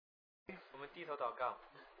低头祷告。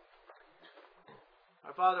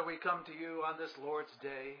Our Father, we come to you on this Lord's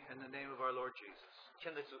Day in the name of our Lord Jesus.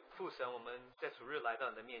 亲爱的主父神，我们在主日来到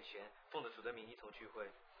你的面前，奉着主的名一同聚会。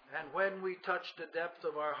And when we touch the depth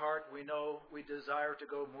of our heart, we know we desire to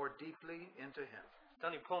go more deeply into Him.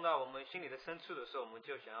 当你碰到我们心里的深处的时候，我们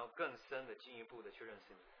就想要更深的、进一步的去认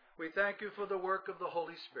识你。We thank you for the work of the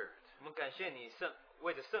Holy Spirit, 我们感谢你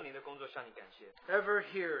为着圣灵的工作向你感谢， ever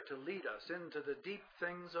here to lead us into the deep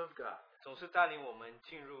things of God. 总是带领我们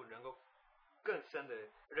进入能够更深的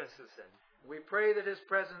认识神。 We pray that His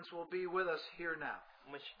presence will be with us here now,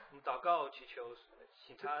 我们祷告祈求，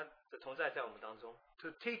请他的同在在我们当中， to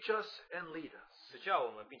teach us and lead us 指教我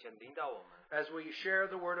们，并且领导我们。 as we share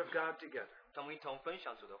the Word of God together. 当我们一同分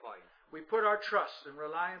享主的话语， We put our trust and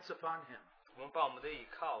reliance upon Him, 我们把我们的依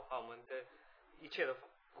靠，把我们的一切都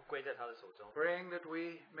归在他的手中。 praying that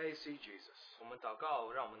we may see Jesus. 我们祷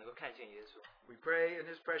告，让我们能够看见耶稣。 We pray in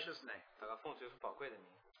His precious name. 祷告奉主耶稣宝贵的名。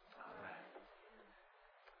 Amen.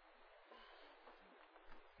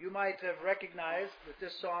 You might have recognized that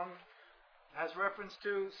this song has reference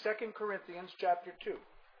to 2 Corinthians chapter 2.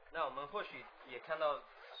 那我们或许也看到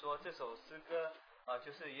说这首诗歌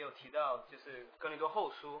就是也有提到，就是哥林多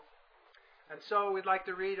后书 And so we'd like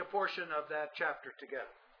to read a portion of that chapter together.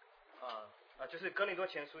 就是哥林多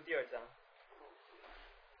前书第2章，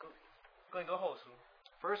哥林多后书，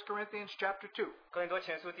 1 Corinthians chapter 2. 哥林多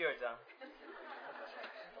前书第2章。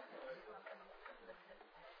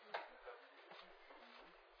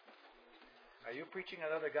 Are you preaching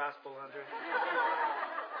another gospel, Hunter?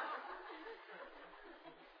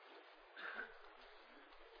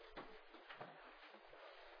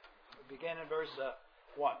 We begin in verse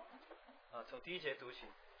 1. 从第1节读起。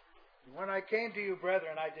 When I came to you,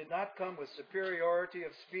 brethren, I did not come with superiority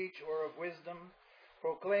of speech or of wisdom,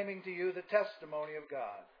 proclaiming to you the testimony of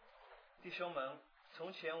God. 弟兄们，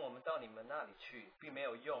从前我们到你们那里去，并没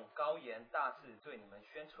有用高言大志对你们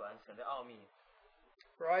宣传神的奥秘。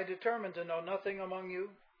 For I determined to know nothing among you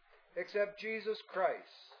except Jesus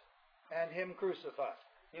Christ and Him crucified.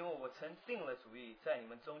 因为我曾定了主意，在你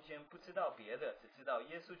们中间不知道别的，只知道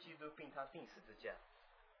耶稣基督并他定十字架。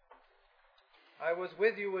 I was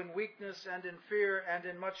with you in weakness and in fear and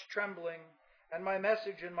in much trembling, and my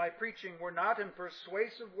message and my preaching were not in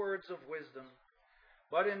persuasive words of wisdom,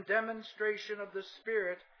 but in demonstration of the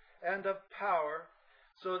Spirit and of power,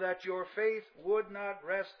 so that your faith would not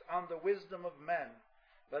rest on the wisdom of men,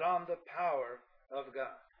 but on the power of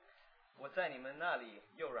God. 我在你们那里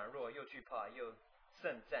又软弱又惧怕又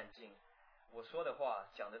甚战兢。我说的话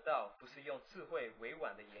讲的道，不是用智慧委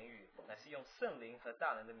婉的言语，乃是用圣灵和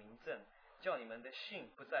大能的明证，叫你们的信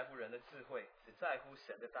不在乎人的智慧，只在乎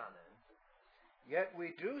神的大能。 Yet we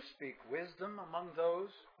do speak wisdom among those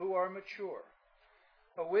who are mature,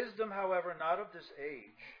 a wisdom, however, not of this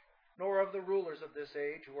age, nor of the rulers of this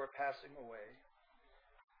age who are passing away.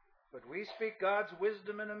 But we speak God's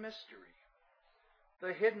wisdom in a mystery,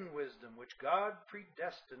 the hidden wisdom which God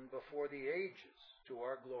predestined before the ages to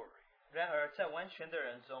our glory. 然而在完全的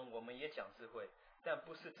人中，我们也讲智慧，但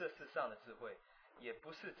不是这世上的智慧，也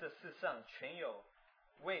不是这世上全有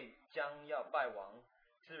未将要败亡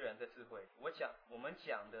之人的智慧。我们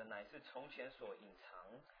讲的乃是从前所隐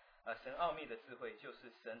藏神奥秘的智慧，就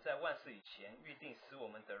是神在万事以前预定使我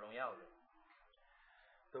们得荣耀的。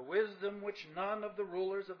 The wisdom which none of the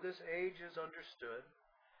rulers of this age has understood.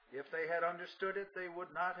 If they had understood it, they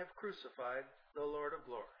would not have crucified the Lord of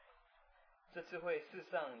glory. 这智慧世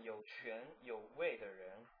上有权有位的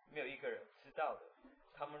人，没有一个人知道的。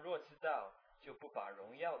他们若知道，就不把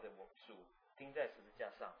荣耀的我主钉在十字架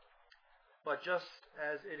上。 But just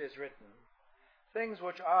as it is written, things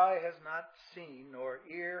which eye has not seen, nor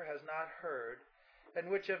ear has not heard, and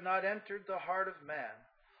which have not entered the heart of man,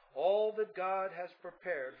 all that God has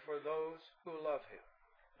prepared for those who love Him.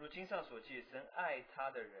 如经上所记，神爱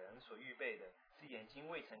他的人所预备的，是眼睛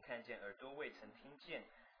未曾看见，耳朵未曾听见，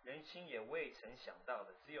人心也未曾想到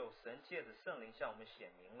的，只有神借着圣灵向我们显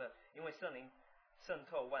明了。因为圣灵渗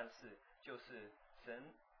透万事，就是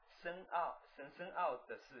神深奥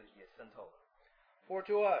的事也渗透了。 For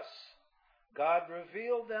to us God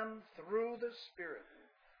revealed them through the Spirit.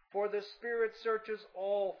 For the Spirit searches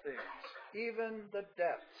all things, even the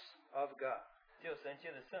depths of God. 只有神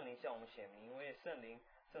借着圣灵向我们显明，因为圣灵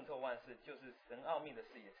渗透万事，就是神奥秘的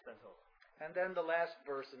事也渗透了。 And then the last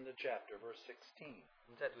verse in the chapter, verse 16.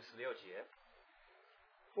 我们再读16节。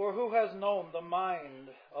 For who has known the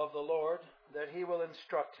mind of the Lord, that He will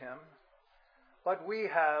instruct him? But we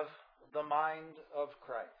have the mind of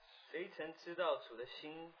Christ. 谁曾知道主的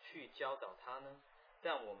心去教导他呢？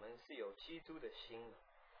但我们是有基督的心的。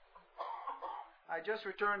I just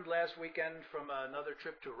returned last weekend from another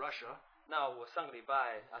trip to Russia, 那我上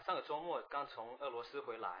个周末刚从俄罗斯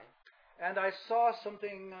回来， and I saw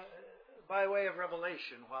something by way of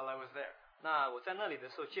revelation while I was there. 那我在那里的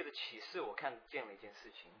时候，借着启示，我看见了一件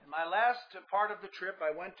事情。 In my last part of the trip,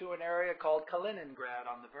 I went to an area called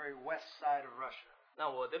Kaliningrad on the very west side of Russia. 那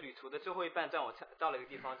我的旅途的最后一半站，我到了一个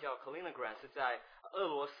地方叫 Kaliningrad， 是在俄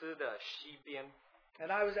罗斯的西边。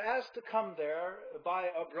 And I was asked to come there by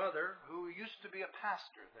a brother who used to be a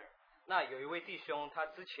pastor there. 那有一位弟兄，他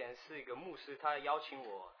之前是一个牧师，他邀请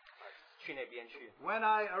我去那边去。 When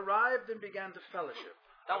I arrived and began to fellowship,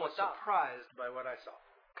 I was surprised by what I saw.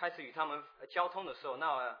 开始与他们交通的时候，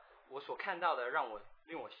那我所看到的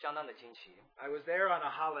令我相当的惊奇。 I was there on a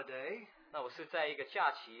holiday, 那我是在一个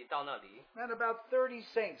假期到那里， and about 30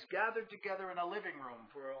 saints gathered together in a living room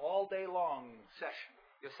for an all-day long session.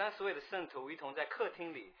 有30位的圣徒一同在客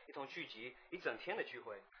厅里一同聚集一整天的聚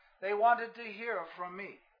会。 They wanted to hear from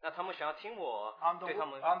me 那他们想要听我 on 对他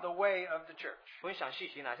们 the way of the church. 分享信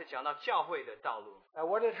息，乃是讲到教会的道路。 Now,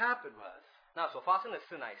 what had happened was 那所发生的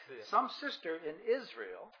事乃是， some sister in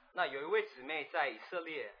Israel 那有一位姊妹在以色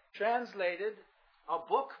列， translated a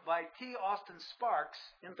book by T. Austin Sparks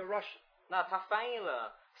into Russian. 那他翻译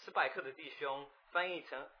了斯百克的弟兄翻译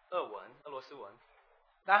成俄罗斯文。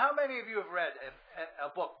 Now, how many of you have read a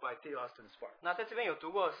book by T. Austin Sparks? 那在这边有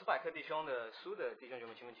读过斯百克弟兄的书的弟兄姐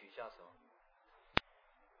妹，请们举一下手。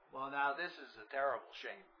 Well, now, this is a terrible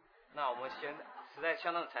shame. 那我们实在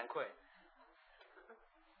相当的惭愧。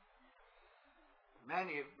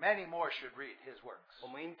 Many more should read his works. 我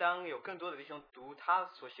们应当有更多的弟兄读他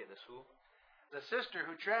所写的书。 The sister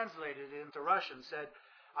who translated it into Russian said,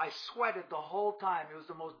 I sweated the whole time. It was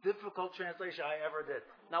the most difficult translation I ever did.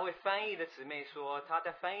 那位翻译的姊妹说，她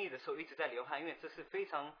在翻译的时候一直在流汗，因为这是非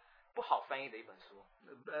常不好翻译的一本书。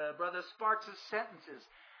 Brother Sparks' sentences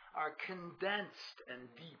are condensed and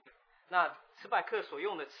deep. 那斯百克所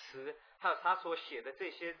用的词，还有他所写的这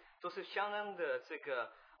些，都是相当的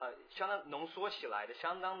相当浓缩起来的，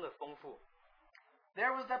相当的丰富。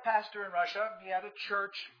 There was that pastor in Russia. He had a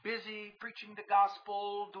church, busy preaching the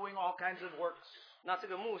gospel, doing all kinds of works. 那这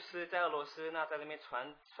个牧师在俄罗斯，那在那边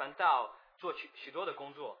传道，做许多的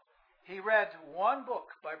工作。 He read one book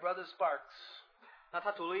by Brother Sparks, 那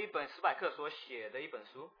他读了一本斯百克所写的一本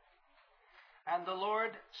书， and the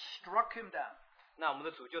Lord struck him down. 那我们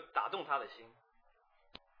的主就打动他的心，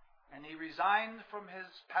 And he resigned from his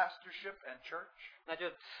pastorship and church. 那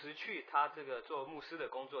就辞去他这个做牧师的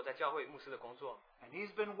工作，在教会牧师的工作。 And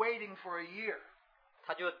he's been waiting for a year.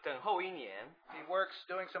 他就等候1年， He works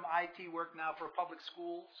doing some IT work now for public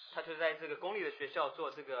schools. 他就在这个公立的学校做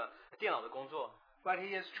这个电脑的工作。 But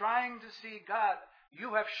he is trying to see, God, you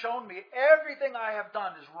have shown me everything I have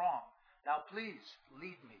done is wrong. Now please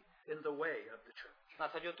lead me in the way of the church. 那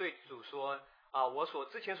他就对主说：我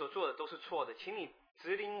之前所做的都是错的，请你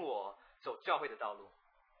指引我走教会的道路。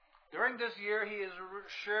 During this year, he has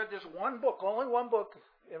shared this one book, only one book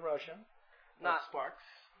in Russian, Now- Sparks.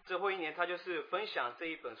 最后1年，他就是分享这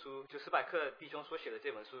一本书，就斯百克弟兄所写的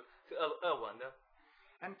这本书，是俄文的。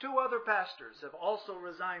 And 2 other pastors have also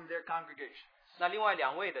resigned their congregations. 那另外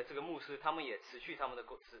2位的这个牧师，他们也辞去他们的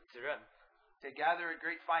职任。 They gather a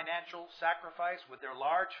great financial sacrifice with their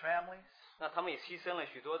large families. 那他们也牺牲了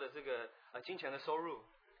许多的这个金钱的收入，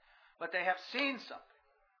 But they have seen something.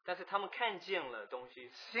 但是他们看见了东西，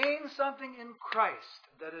 Seen something in Christ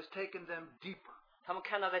that has taken them deeper. 他们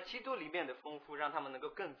看到在基督里面的丰富，让他们能够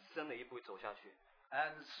更深的一步走下去。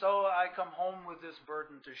 And so I come home with this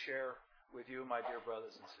burden to share with you, my dear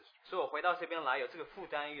brothers and sisters. 所以我回到这边来，有这个负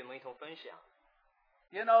担与你们一同分享。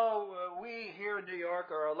 You know, we here in New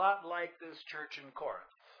York are a lot like this church in Corinth.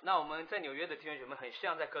 那我们在纽约的弟兄姐妹很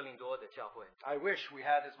像在哥林多的教会， I wish we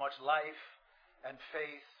had as much life and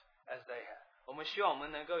faith as they had. 我们希望我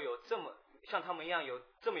们能够有像他们一样有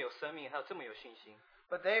这么有生命，还有这么有信心。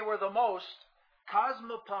 But they were the most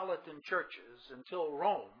cosmopolitan churches until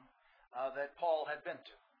Rome that Paul had been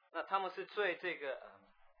to. 那他们是最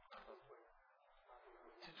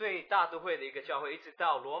是最大都会的一个教会，一直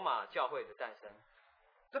到罗马教会的诞生。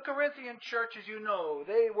 The Corinthian church, as you know,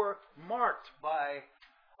 they were marked by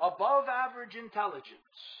above average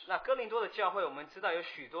intelligence. 那哥林多的教会，我们知道有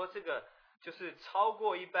许多这个就是超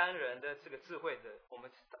过一般人的这个智慧的，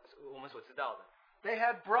我们所知道的。 They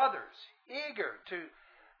had brothers eager to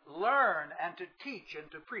learn and to teach and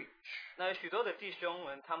to preach. 那有许多的弟兄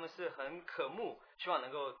们，他们是很渴慕，希望能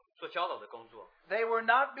够做教导的工作。 They were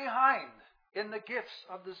not behind in the gifts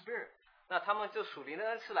of the Spirit. 那他们就属灵的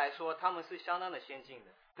恩赐来说，他们是相当的先进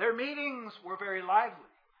的。 Their meetings were very lively.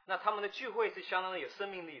 那他们的聚会是相当的有生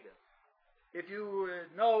命力的。If you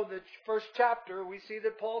know the first chapter, we see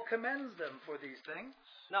that Paul commends them for these things.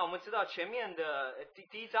 那我们知道前面的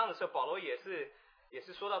第一章的时候，保罗也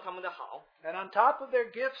是说到他们的好。And on top of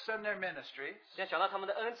their gifts and their ministries, 先讲到他们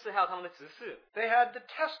的恩赐，还有他们的职事。they had the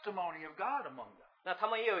testimony of God among them. 那他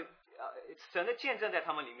们也有神的见证在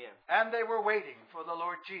他们里面。And they were waiting for the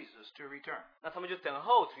Lord Jesus to return. 那他们就等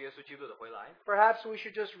候主耶稣基督的回来。Perhaps we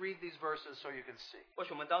should just read these verses so you can see. 或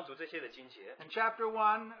许我们当读这些的经节。In chapter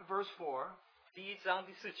 1, verse 4, 第一章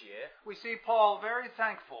第4节， we see Paul very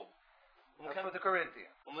thankful 我们看 for the Corinthians.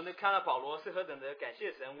 我们看到保罗是何等的感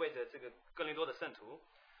谢神，为着这个哥林多的圣徒。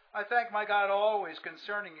I thank my God always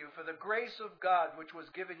concerning you for the grace of God which was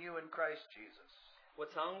given you in Christ Jesus. 我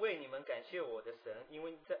常为你们感谢我的神，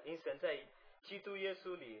因神在基督耶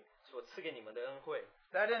稣里所赐给你们的恩惠。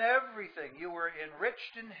That in everything you were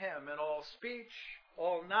enriched in him in all speech,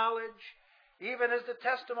 all knowledge, even as the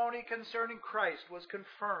testimony concerning Christ was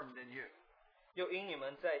confirmed in you. 又因你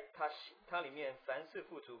们在他里面凡事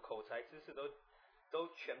富足，口才知识都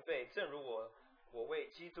全备，正如我为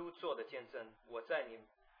基督做的见证，我在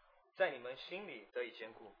你们心里得以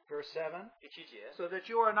坚固。 Verse 7, 第7节， so that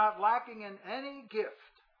you are not lacking in any gift,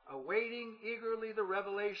 awaiting eagerly the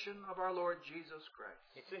revelation of our Lord Jesus Christ.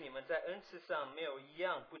 以致你们在恩赐上没有一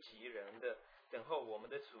样不及人的，等候我们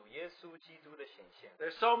的主耶稣基督的显现。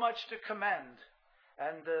 There's so much to commend,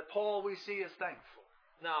 and Paul we see is thankful.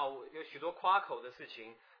 那有许多夸口的事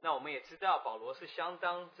情，那我们也知道保罗是相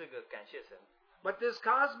当这个感谢神。 But this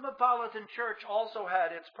cosmopolitan church also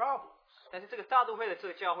had its problems, 但是这个大都会的这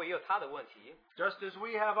个教会也有它的问题， just as we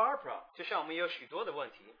have our problems. 就像我们也有许多的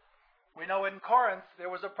问题。 We know in Corinth there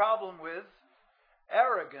was a problem with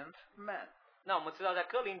arrogant men. 那我们知道在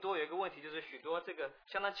哥林多有一个问题，就是许多这个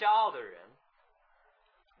相当骄傲的人。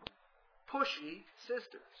 Pushy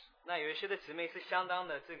sisters. 那有一些的姊妹是相当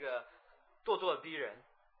的这个咄咄逼人。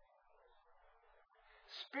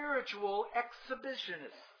 Spiritual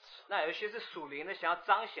exhibitionists. 那有一些是属灵的，想要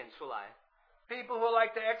彰显出来。 People who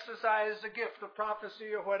like to exercise the gift of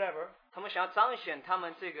prophecy or whatever, 他们想要彰显他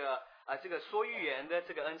们这个说预言的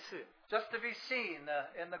这个恩赐， just to be seen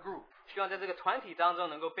in the group. 希望在这个团体当中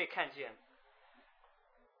能够被看见。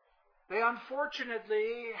 They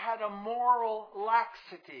unfortunately had a moral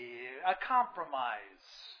laxity, a compromise.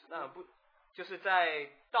 那就是在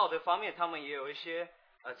道德方面，他们也有一些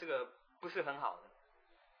这个不是很好的。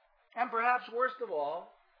 And perhaps worst of all,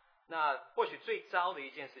 那或许最糟的一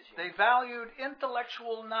件事情， they valued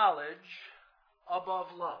intellectual knowledge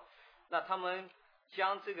above love. 那他们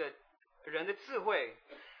将这个人的智慧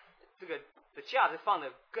这个的价值放得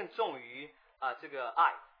更重于这个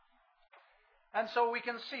爱。 And so we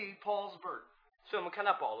can see Paul's burden. 所以我们看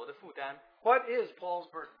到保罗的负担。 What is Paul's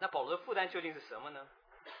burden? 那保罗的负担究竟是什么呢？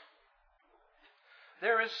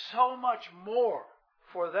 There is so much more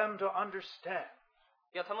for them to understand.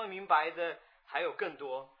 要他们明白的还有更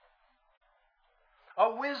多。 A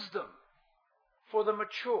wisdom for the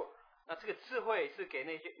mature, 那这个智慧是给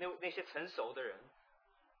那些成熟的人，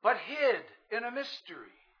 but hid in a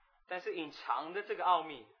mystery, 但是隐藏的这个奥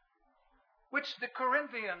秘， which the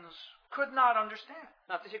Corinthians could not understand.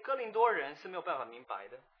 那这些哥林多人是没有办法明白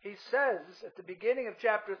的。 He says at the beginning of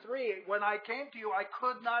chapter 3, when I came to you, I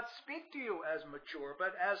could not speak to you as mature,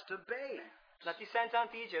 but as to babes. 那第3章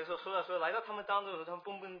第1节的时候说来到他们当中的时候，他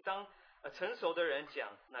们不能当成熟的人讲，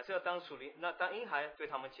乃是要当属灵，那当婴孩对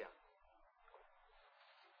他们讲。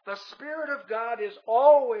 The Spirit of God is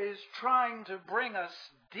always trying to bring us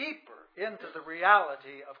deeper into the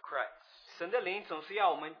reality of Christ. 神的灵总是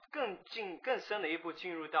要我们更深的一步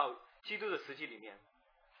进入到基督的实际里面。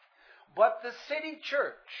 But the city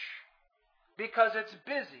church, because it's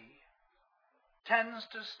busy, tends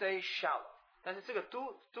to stay shallow. 但是这个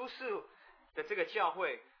都市的这个教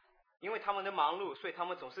会，因为他们的忙碌，所以他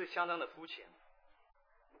们总是相当的肤浅。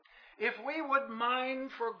 If we would mine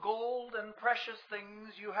for gold and precious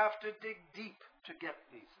things, you have to dig deep to get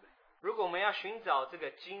these things. 如果我们要寻找这个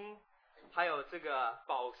金，还有这个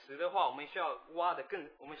宝石的话，我们需要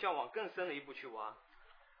往更深的一步去挖。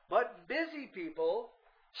 But busy people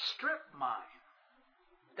strip mine.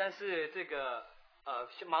 但是这个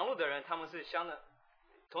忙碌的人，他们是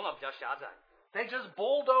头脑比较狭窄， They just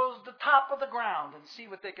bulldoze the top of the ground and see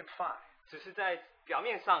what they can find. 只是在表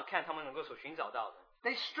面上看他们能够所寻找到的。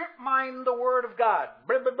 They strip mine the Word of God.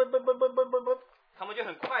 Blub, blub, blub, blub, blub, blub, blub. 他们就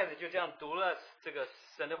很快的就这样读了这个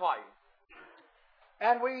神的话语。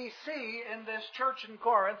 And we see in this church in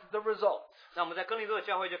Corinth the result. 那我们在哥林多的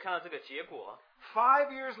教会就看到这个结果。 5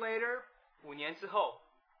 years later, 5年之后，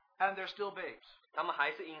 and they're still babes. 他们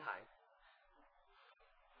还是婴孩。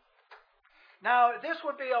Now, this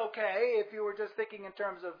would be okay if you were just thinking in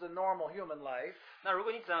terms of the normal human life. 那如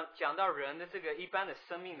果你讲到人的这个一般的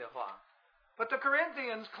生命的话， But the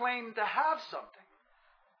Corinthians claimed to have something.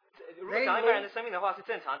 如果讲一般人的生命的话是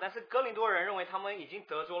正常，但是哥林多人认为他们已经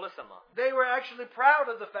得着了什么？ They were actually proud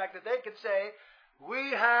of the fact that they could say,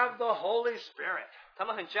 "We have the Holy Spirit." 他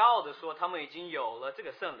们很骄傲的说，他们已经有了这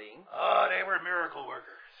个圣灵， They were miracle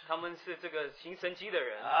workers. 他们是这个行神迹的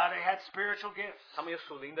人， They had spiritual gifts. 他们有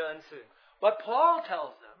属灵的恩赐。 But Paul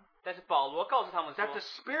tells them 但是保罗告诉他们 that the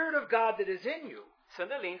说， Spirit of God that is in you 神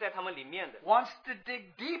的灵在他们里面的， wants to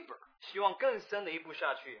dig deeper, 希望更深的一步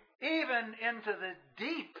下去， even into the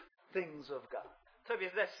deep things of God. 特别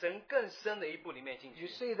是在神更深的一步里面进 You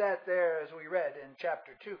去。 see that there as we read in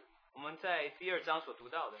chapter 2. 我们在第2章所读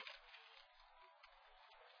到的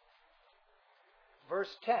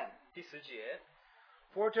Verse 10. 第10节，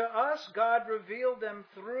 For to us God revealed them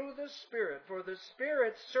through the Spirit, for the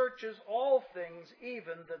Spirit searches all things,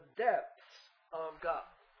 even the depths of God.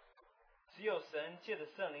 只有神借着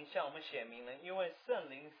圣灵向我们显明了，因为圣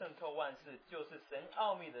灵渗透万事，就是神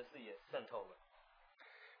奥秘的事也渗透了。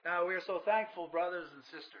 Now we are so thankful, brothers and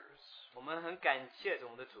sisters, 我们很感谢我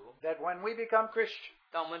们的主， that when we become Christians,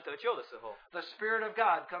 当我们得救的时候， the Spirit of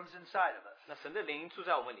God comes inside of us. 那神的灵住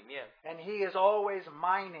在我们里面， And He is always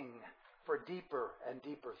mining for deeper and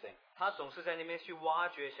deeper things. 他总是在那边去挖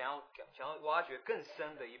掘，想要挖掘更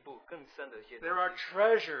深的一步，更深的一些东 There are 西。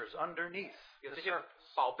 treasures underneath 有 the 这些 surface.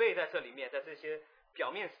 宝贝在这里面，在这些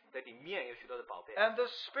表面的里面有许多的宝贝。 And the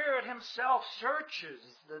Spirit Himself searches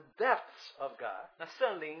the depths of God. 那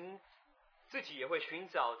圣灵自己也会寻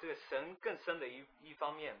找这个神更深的一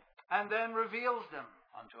方面， And then reveals them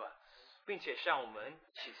unto us. 并且向我们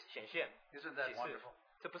显现 Isn't that 启示 wonderful?，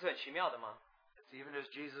这不是很奇妙的吗？ It's even as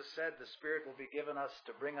Jesus said, the Spirit will be given us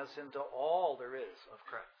to bring us into all there is of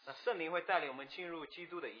Christ. 那圣灵会带领我们进入基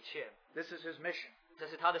督的一切， This is His mission. 这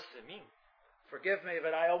是他的使命。 Forgive me,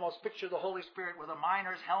 but I almost picture the Holy Spirit with a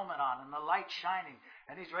miner's helmet on and the light shining,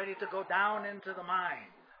 and He's ready to go down into the mine.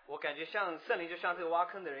 我感觉像圣灵就像这个挖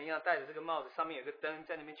坑的人一样，戴着这个帽子，上面有个灯，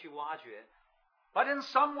在那边去挖掘。 But in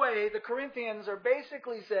some way, the Corinthians are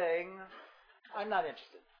basically saying, I'm not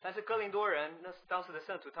interested. 但是哥林多人，那是当时的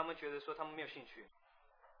圣徒，他们觉得说他们没有兴趣。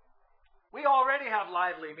 We already have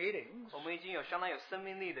lively meetings. 我们已经有相当有生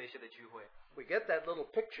命力的一些的聚会。 We get that little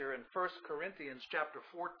picture in 1 Corinthians chapter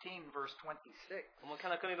 14, verse 26. 我们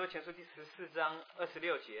看到哥林多前书第14章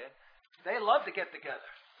26节， They love to get together.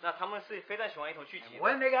 那他们是非常喜欢一同聚集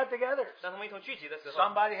When 的。 they got together, 当他们一同聚集的时候，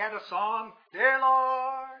 somebody had a song, Dear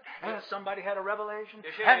Lord, and somebody had a revelation,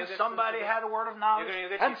 and somebody had a word of knowledge,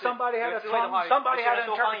 and somebody had a tongue, somebody had an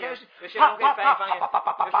interpretation. 有些人可以翻译方言，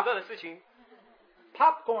 有许多的事情，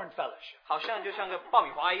 Popcorn fellowship. 好像就像个爆米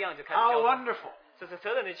花一样就开始 How 交通， wonderful. 这是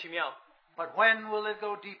何等的奇妙！ But when will it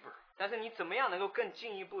go deeper? 但是你怎么样能够更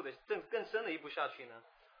进一步的、更深的一步下去呢？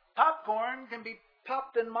 Popcorn can be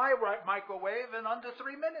popped in my microwave in under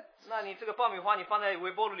 3 minutes. 那你这个爆米花，你放在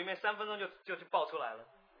微波炉里面3分钟就爆出来了。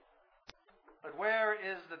 But where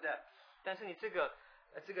is the depth? 但是你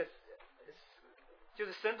就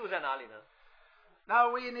是深度在哪里呢？ Now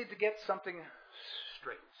we need to get something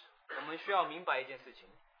straight. 我们需要明白一件事情：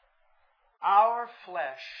 Our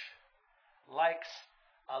flesh likes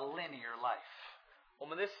a linear life. 我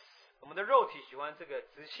们的肉体喜欢这个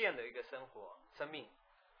直线的一个生命。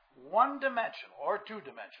 One-dimensional or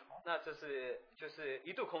two-dimensional. 那就是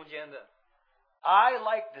一度空间的。 I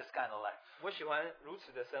like this kind of life. 我喜欢如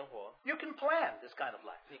此的生活。 You can plan this kind of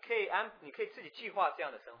life. 你可以自己计划这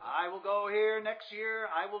样的生活。 I will go here next year.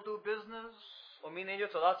 I will do business. 我明年就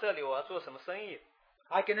走到这里，我要做什么生意？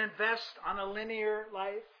 I can invest on a linear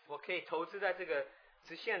life. 我可以投资在这个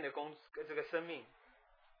直线的这个生命。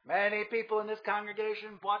 Many people in this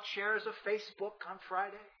congregation bought shares of Facebook on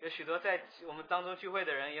Friday. 有许多在我们当中聚会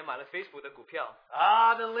的人也买了 Facebook 的股票。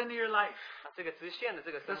 The linear life. 这个直线的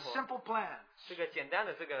这个 The 生活， simple plans. 这个简单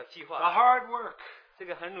的这个计 The 划， hard work. 这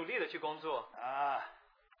个很努力的去工作。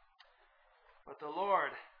 But the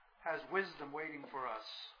Lord has wisdom waiting for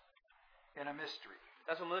us in a mystery.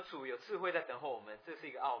 但是我们的主有智慧在等候我们，这是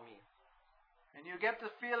一个奥秘。 And you get the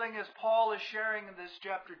feeling as Paul is sharing in this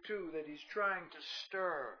chapter 2 that he's trying to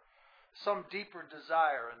stir some deeper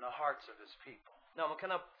desire in the hearts of his people. 那我们看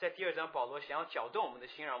到在第2章，保罗想要搅动我们的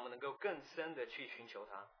心，让我们能够更深的去寻求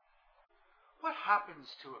他。 What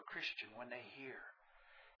happens to a Christian when they hear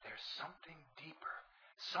there's something deeper,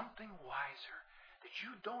 something wiser that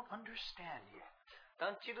you don't understand yet?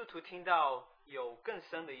 当基督徒听到有更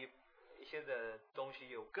深的一些的东西，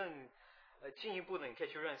有更进一步的你可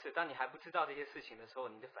以去认识，当你还不知道这些事情的时候，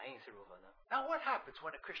你的反应是如何呢？ Now what happens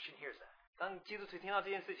when a Christian hears that? 当基督徒听到这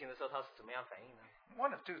件事情的时候，他是怎么样反应呢？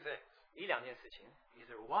 One of two things. 一两件事情，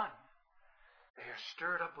 Either one, they are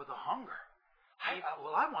stirred up with a hunger. I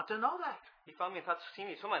want to know that. 一方面他心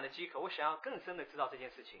里充满了饥渴，我想要更深的知道这件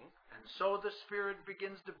事情， And so the Spirit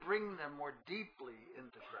begins to bring them more deeply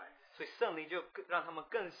into Christ. 所以圣灵就让他们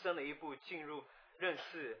更深的一步进入认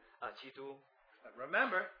识基督。 But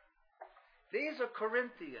remember, these are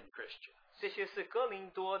Corinthian Christians. 这些是哥林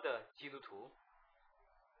多的基督徒，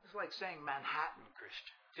 It's like saying Manhattan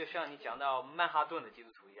Christian. 就像你讲到曼哈顿的基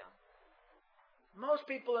督徒一样。 Most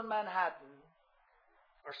people in Manhattan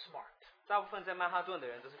are smart. 大部分在曼哈顿的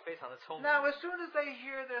人都是非常的聪明。 Now, as soon as they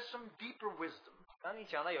hear there's some deeper wisdom, 当你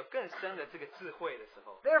讲到有更深的这个智慧的时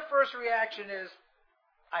候， their first reaction is,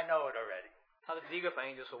 I know it already. 他的第一个反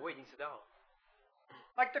应就是说我已经知道了。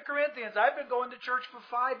 Like the Corinthians, I've been going to church for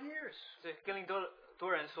 5 years. 所以哥林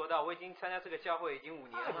多人说到，我已经参加这个教会已经5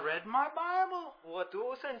年 I've 了， read my Bible. 我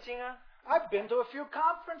读圣经啊， I've been to a few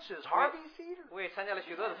conferences, Harvey Cedar. 我也参加了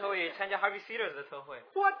许多的特会，也参加 Harvey Cedars 的特会。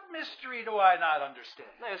 What mystery do I not understand?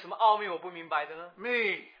 那有什么奥秘我不明白的呢？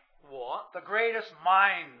 Me, 我 the greatest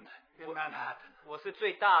mind in Manhattan. 我是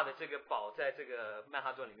最大的这个宝在这个曼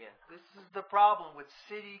哈顿里面， This is the problem with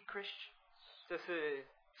city Christians. 这是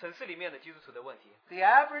城市里面的基督徒的问题。 The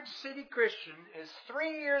average city Christian is 3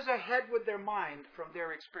 years ahead with their mind from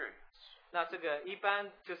their experience. 那这个一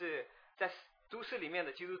般就是在都市里面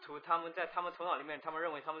的基督徒，他们在他们头脑里面，他们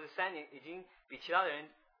认为他们是3年，已经比其他的人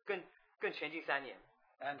更前进3年。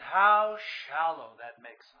 And how shallow that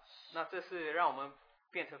makes us. 那这是让我们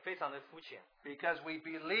变成非常的肤浅， Because we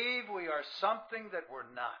believe we are something that we're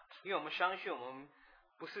not. 因为我们相信我们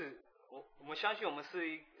不是我们相信我们是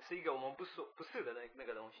一个我们不是的那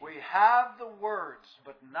个东西。 We have the words,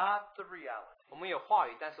 but not the reality. 我们有话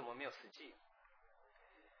语，但是我们没有实际。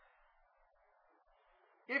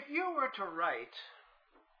 If you were to write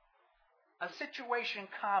a situation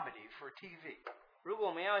comedy for TV, 如果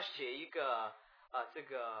我们要写一个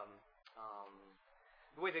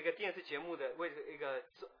为这个电视节目的，为这一个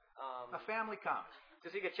a family comedy, 就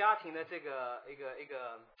是一个家庭的这个一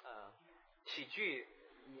个喜剧，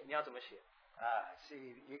你要怎么写？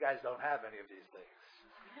 see, you guys don't have any of these things.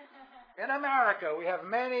 In America, we have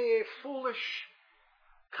many foolish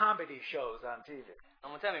comedy shows on TV. 那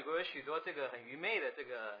么在美国有许多这个很愚昧的这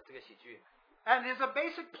个喜剧， And there's a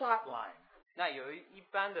basic plot line. 那有一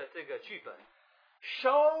般的这个剧本，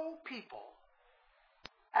 Show people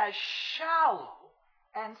as shallow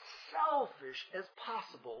and selfish as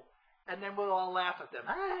possible, and then we'll all laugh at them.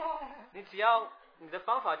 你只要你的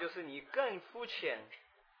方法就是你更肤浅，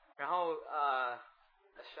然后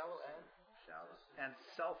shallow And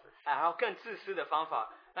selfish. 然后更自私的方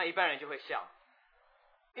法，那一般人就会笑。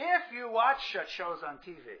 If you watch such shows on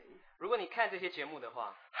TV, 如果你看这些节目的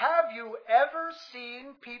话， have you ever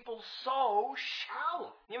seen people so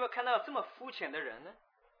shallow? 你有没有看到这么肤浅的人呢？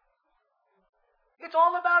 It's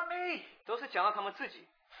all about me. 都是讲到他们自己，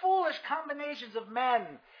 Foolish combinations of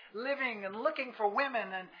men living and looking for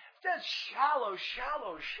women and just shallow.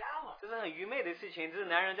 这是很愚昧的事情。这是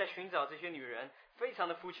男人在寻找这些女人，非常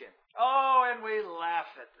的肤浅。 Oh, and we laugh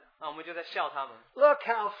at them. 那我们就在笑他们。 Look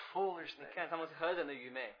how foolish 你 they are. 看他们是何等的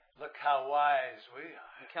愚昧， Look how wise we are.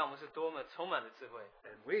 你看我们是多么充满了智慧。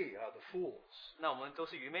 And we are the fools 那我们都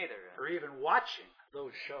是愚昧的人。 for even watching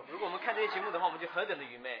those shows. 如果我们看这些节目的话，我们就何等的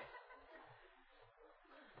愚昧。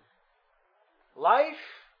 Life,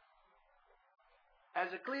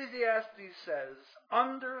 as Ecclesiastes says,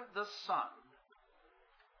 under the sun.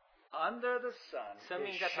 Under the sun 生 is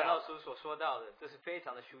命在传道 shallow. 书所说到的，这是非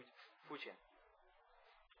常的肤浅。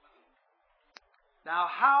 Now,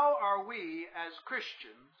 how are we as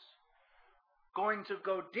Christians going to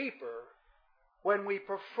go deeper when we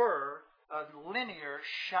prefer a linear,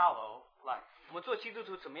 shallow life? 我们做基督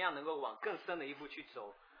徒怎么样能够往更深的一步去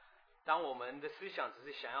走？当我们的思想只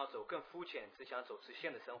是想要走更肤浅，只想走直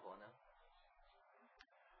线的生活呢？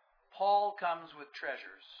 Paul comes with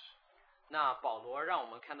treasures. 那保罗让我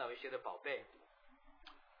们看到一些的宝贝。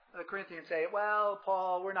 The Corinthians say, well,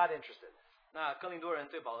 Paul, we're not interested. 那哥林多人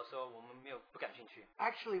对保罗说，我们不感兴趣，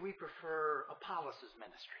 Actually, we prefer Apollos'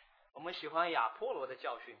 ministry. 我们喜欢亚波罗的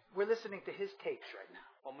教训， We're listening to his tapes right now.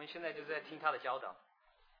 我们现在就在听他的教导。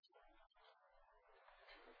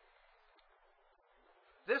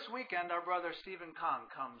 This weekend, our brother Stephen Kong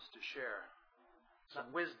comes to share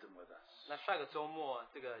some wisdom with us. 那下个周末，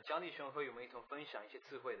这个江弟兄会与我们一同分享一些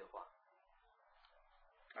智慧的话，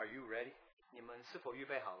 Are you ready? 你们是否预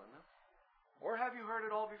备好了呢？ Or have you heard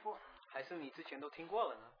it all before? 还是你之前都听过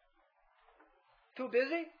了呢？ Too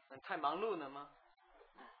busy? 太忙碌了吗？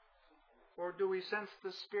 Or do we sense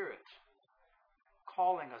the Spirit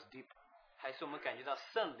calling us deeper? 还是我们感觉到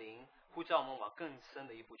圣灵呼召我们往更深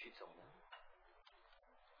的一步去走呢？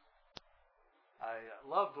 I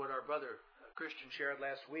loved what our brother Christian shared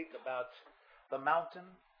last week about the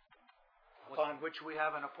mountain upon which we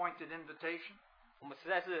have an appointed invitation. 我们实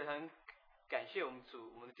在是很感谢我们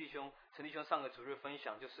的弟兄陈弟兄上个主日分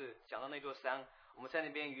享，就是讲到那座山，我们在那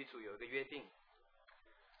边与主有一个约定。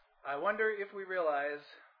 I wonder if we realize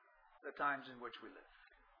the times in which we live.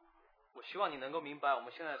 我希望你能够明白我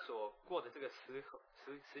们现在所过的这个时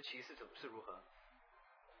期是如何。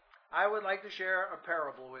 I would like to share a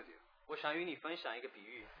parable with you. 我想与你分享一个比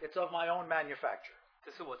喻， It's of my own manufacture.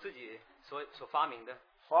 这是我自己所发明的，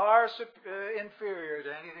 Far inferior to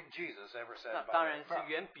anything Jesus ever said 那 about 当然 it. 是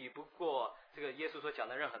远比不过这个耶稣所讲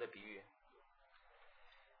的任何的比喻。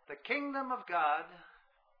 The kingdom of God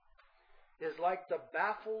is like the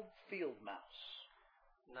baffled field mouse.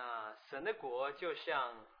 那神的国就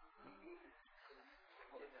像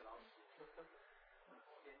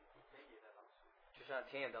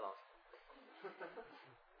田野的老鼠，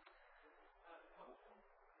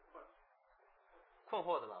困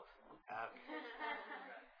惑的老鼠。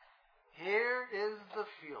 Here is the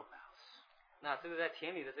field mouse 那这个在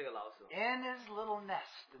田里的这个老鼠， in his little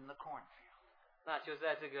nest in the cornfield. 那就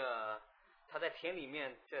在这个他在田里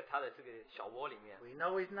面，在他的这个小窝里面。 We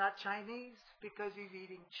know he's not Chinese because he's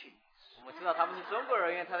eating cheese. 我们知道他不是中国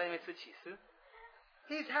人，因为他在那边吃起司。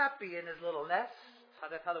 He's happy in his little nest 他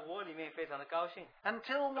在他的窝里面非常的高兴，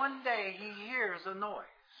 until one day he hears a noise.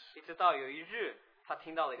 一直到有一日他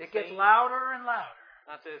听到了一个 It 声 gets 音， louder and louder.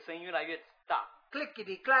 那这个声音越来越大，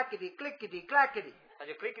 Clickety, clackety, clickety, clackety. 他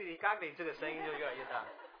就 clickety clackety 这个声音就越来越大，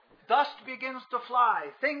 Dust begins to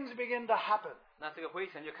fly. Things begin to happen. 那这个灰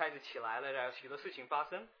尘就开始起来了，然后许多事情发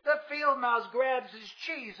生。 The field mouse grabs his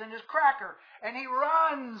cheese and his cracker, and he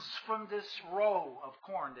runs from this row of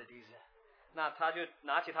corn that he's in. 那他就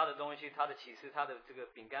拿起他的东西，他的起司，他的这个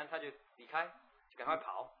饼干，他就离开，就赶快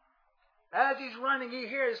跑。 As he's running, he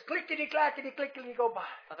hears clickety, clackety, clickety go by.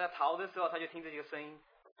 他在逃的时候，他就听这个声音，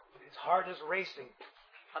 His heart is racing.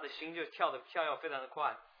 他的心就跳跃非常的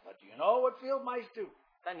快。 But do you know what field mice do?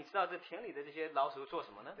 但你知道这田里的这些老鼠做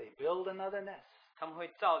什么呢？ They build another nest. 他们会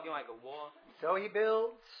造另外一个窝， So he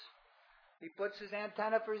builds. He puts his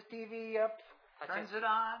antenna for his TV up, turns it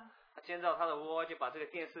on. 他建造他的窝，就把这个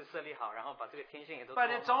电视设立好，然后把这个天线也都做 But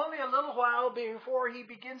it's 好。 only a little while before he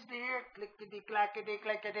begins to hear clickety, clackety,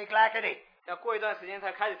 clickety, clackety. 要过一段时间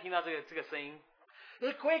才开始听到这个声音，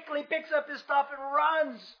 He quickly picks up his stuff and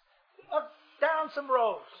runs up, down some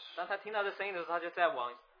rows. 当他听到这声音的时候，他就再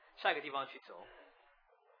往下一个地方去走。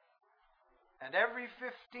 And every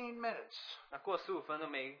 15 minutes, 那过15分钟，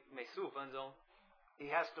每15分钟，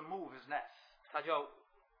 he has to move his nest. 他就要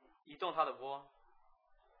移动他的窝。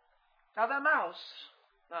 Now, that mouse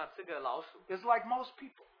那这个老鼠 is like most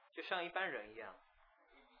people. 就像一般人一样，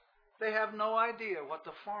 They have no idea what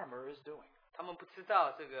the farmer is doing. 他们不知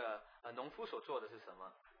道这个农夫所做的是什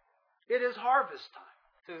么。 It is harvest time,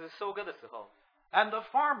 这个是收割的时候， and the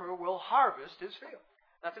farmer will harvest his field.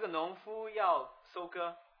 那这个农夫要收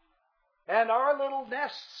割， And our little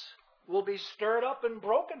nests will be stirred up and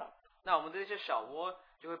broken up. 那我们这些小窝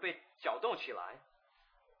就会被搅动起来。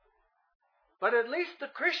 But at least the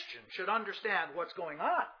Christian should understand what's going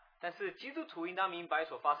on. 但是基督徒应当明白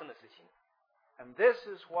所发生的事情。 And this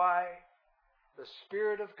is why the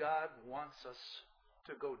Spirit of God wants us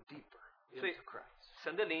to go deeper 所以 into Christ.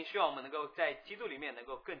 神的灵希望我们能够在基督里面能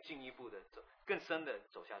够更进一步的走，更深的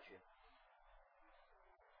走下去。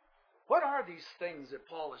 What are these things that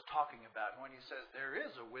Paul is talking about when he says there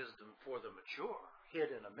is a wisdom for the mature,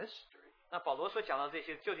 hid in a mystery? 那保罗所讲到这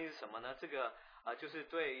些究竟是什么呢？这个就是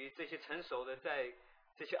对于这些成熟的，在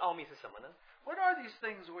这些奥秘是什么呢？ What are these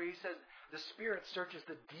things where he says the Spirit searches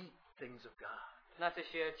the deep things of God? 那这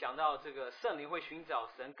些讲到这个圣灵会寻找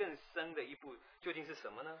神更深的一步，究竟是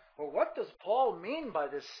什么呢？ Well, what does Paul mean by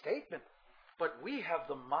this statement? But we have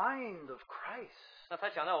the mind of Christ. 那他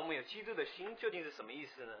讲到我们有基督的心，究竟是什么意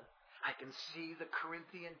思呢？ I can see the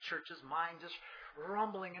Corinthian church's mind just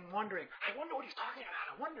rumbling and wondering. I wonder what he's talking about.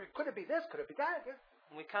 I wonder, could it be this? Could it be that?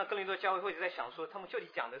 我们看到哥林多教会会一直在想说，他们究竟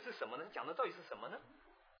讲的是什么呢？讲的到底是什么呢？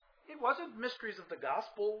 It wasn't mysteries of the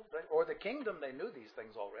gospel or the kingdom. They knew these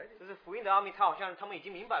things already. 这是福音的奥秘，他们已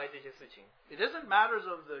经明白了这些事情， It isn't matters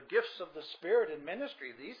of the gifts of the Spirit in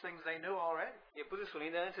ministry. These things they knew already. 也不是属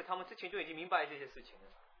灵的恩赐，他们之前就已经明白这些事情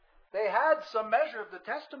了。They had some measure of the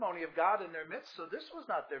testimony of God in their midst, so this was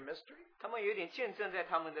not their mystery. 他们有一点见证在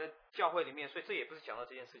他们的教会里面，所以这也不是讲到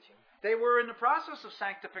这件事情。They were in the process of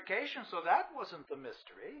sanctification, so that wasn't the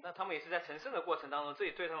mystery. 那他们也是在成圣的过程当中，这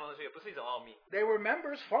也对他们来说也不是一种奥秘。They were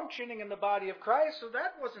members functioning in the body of Christ, so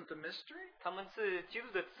that wasn't the mystery. 他们是基督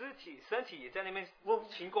的肢体、身体，也在那边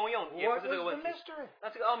行功用，也不 What 是这个 was 问 the 题。 mystery? 那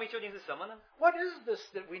这个奥秘究竟是什么呢？ What is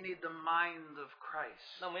this that we need the mind of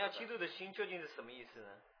Christ? 那我们要基督的心究竟是什么意思呢？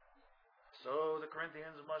 So the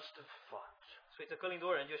Corinthians must have thought, 所以这哥林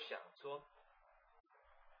多人就想说，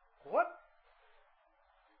 what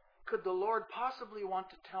could the Lord possibly want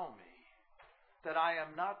to tell me that I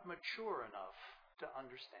am not mature enough to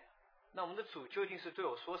understand? 那我们的主究竟是对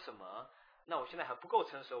我说什么？那我现在还不够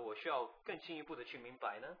成熟，我需要更进一步的去明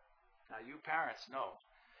白呢？ Now you parents know,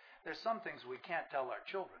 there's some things we can't tell our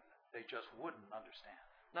children. They just wouldn't understand.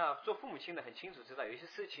 那做父母亲的很清楚知道，有一些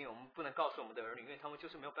事情我们不能告诉我们的儿女，因为他们就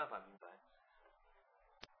是没有办法明白。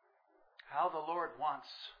 How the Lord wants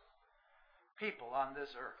people on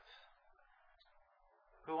this earth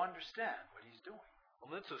who understand what He's doing. 我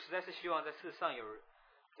们的主实在是希望在世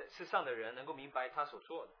上的人能够明白他所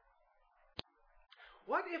做的。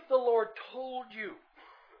 What if the Lord told you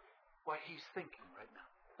what He's thinking right now?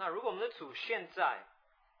 那如果我们的主现在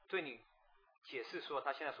对你解释说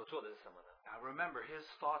他现在所做的是什么呢？ Now remember, His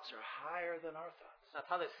thoughts are higher than our thoughts. 那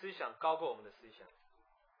他的思想高过我们的思想。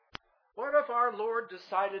 What if our Lord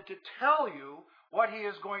decided to tell you what He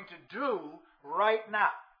is going to do right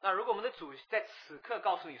now? 那如果我们的主在此刻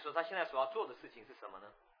告诉你说他现在所要做的事情是什么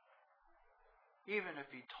呢？ Even if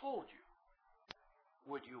He told you,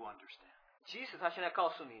 would you understand? 即使他现在告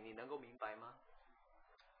诉你，你能够明白吗？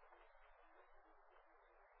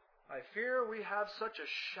 I fear we have such a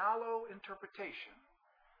shallow interpretation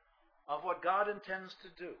of what God intends to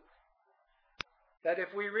do that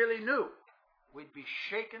if we really knew, we'd be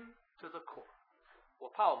shaken to the core. 我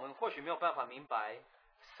怕我们或许没有办法明白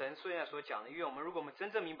神虽然所讲的，因为如果我们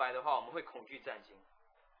真正明白的话，我们会恐惧战惊。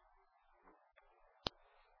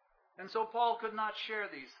 And so Paul could not share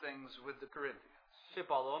these things with the Corinthians. 所以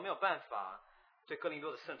保罗没有办法对哥林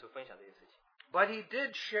多的圣徒分享这些事情。 But he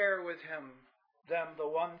did share with them the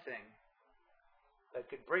one thing that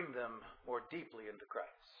could bring them more deeply into Christ.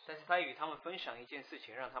 但是他与他们分享一件事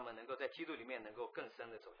情，让他们能够在基督里面能够更深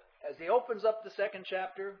的走下去。 As he opens up the second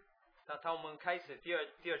chapter, 当我们开始第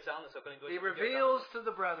二章的时候，哥林多 he 前书第二章 reveals to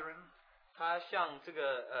the brethren 他向这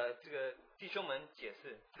个弟兄们解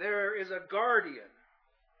释， there is a guardian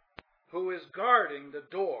who is guarding the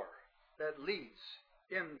door that leads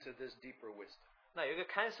into this deeper wisdom. 那有一个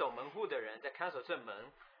看守门户的人在看守这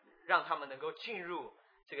门，让他们能够进入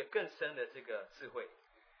这个更深的这个智慧。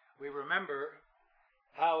 We remember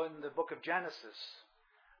how in the book of Genesis,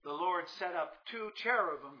 the Lord set up 2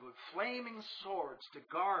 cherubim with flaming swords to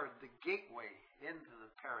guard the gateway into the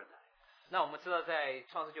paradise. 那我们知道，在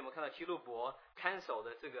创世纪我们看到基路伯看守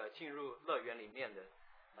的这个进入乐园里面的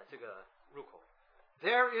这个入口。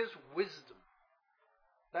 There is wisdom.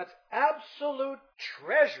 That's absolute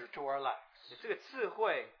treasure to our lives. 这个智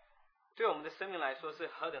慧对我们的生命来说是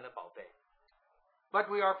何等的宝贝， But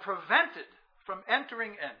we are prevented from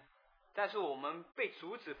entering in 但是我们被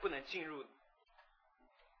阻止不能进入，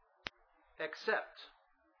 except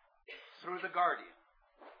through the guardian,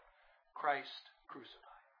 Christ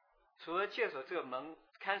crucified. 除了借手这个门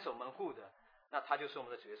看守门户的，那他就是我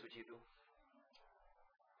们的主耶稣基督。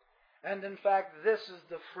 And in fact, this is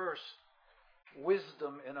the first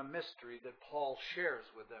wisdom in a mystery that Paul shares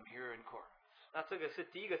with them here in Corinth. 那这个是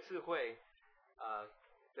第一个智慧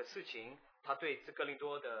的事情，他对这哥林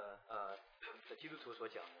多的基督徒所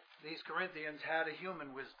讲的。 These Corinthians had a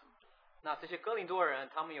human wisdom, 那这些哥林多人，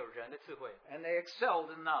他们有人的智慧， and they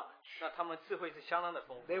excelled in knowledge. 那他们智慧是相当的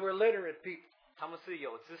丰富， They were literate people, 他们是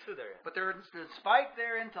有知识的人。 but despite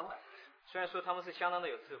their intellect, 虽然说他们是相当的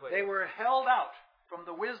有智慧 they 的， were held out from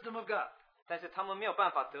the wisdom of God, 但是他们没有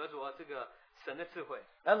办法得着这个神的智慧，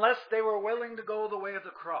 unless they were willing to go the way of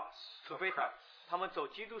the cross. 除 of 非 Christ. 他们走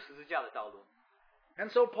基督十字架的道路。 And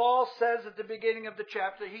so Paul says at the beginning of the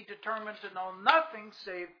chapter, he determined to know nothing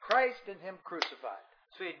save Christ and Him crucified.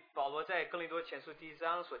 所以保罗在哥林多前书第1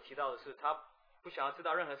章所提到的是，他不想要知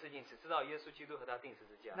道任何事情，只知道耶稣基督和他钉十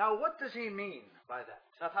字架。 Now, what does he mean by that?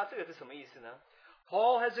 那他这个是什么意思呢？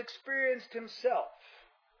 Paul has experienced himself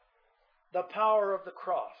the power of the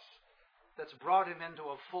cross that's brought him into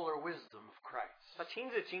a fuller wisdom of Christ. 他亲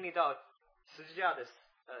自经历到十字架的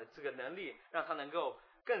这个能力，让他能够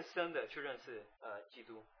更深的去认识基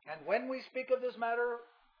督。 And when we speak of this matter,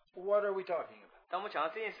 what are we talking about? 当我们讲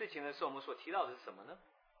到这件事情的时候，我们所提到的是什么呢？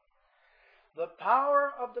 The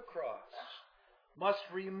power of the cross must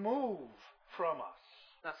remove from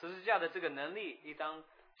us 那十字架的这个能力应当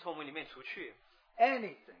从我们里面除去，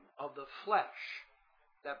 anything of the flesh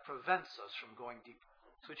that prevents us from going deeper.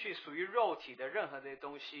 除去属于肉体的任何这些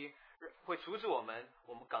东西，会阻止我们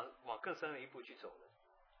往更深的一步去走的。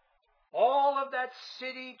All of that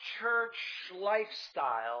city church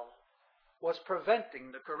lifestyle was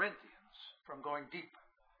preventing the Corinthians from going deeper.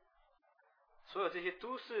 所有这些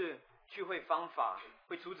都市聚会方法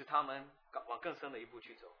会阻止他们往更深的一步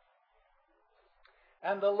去走。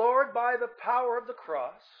 And the Lord, by the power of the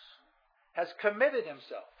cross, has committed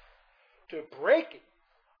himself to breaking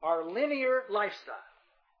our linear lifestyle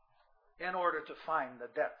in order to find the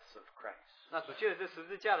depths of Christ. 那主借着这十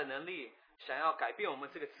字架的能力，想要改变我们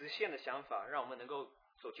这个直线的想法，让我们能够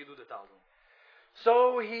走基督的道路。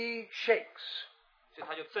 So he shakes 所以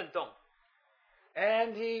他就震动，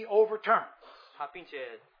 and he overturns 他并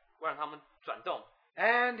且让他们转动，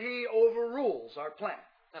 and he overrules our plan.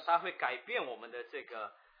 那他会改变我们的这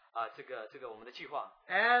个我们的计划，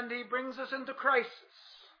 And he brings us into crisis.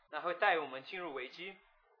 那会带我们进入危机。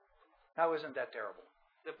 Now, isn't that terrible?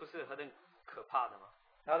 这不是何等可怕的吗？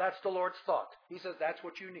 Now, that's the Lord's thought. He says that's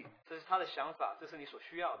what you need. 这是他的想法，这是你所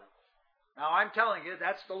需要的。 Now, I'm telling you,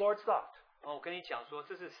 that's the Lord's thought. 我跟你讲说，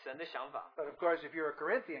这是神的想法。 But of course, if you're a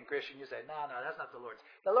Corinthian Christian, you say, no, that's not the Lord's.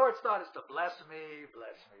 The Lord's thought is to bless me,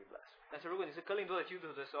 bless me, bless me. 但是如果你是哥林多的基督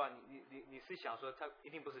徒的时候，你是想说他一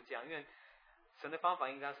定不是这样，因为神的方法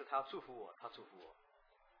应该是他要祝福我，他祝福我。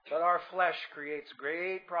 But our flesh creates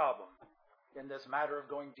great problem in this matter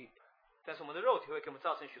of going deep. 但是我们的肉体会给我们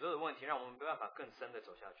造成许多的问题，让我们没办法更深的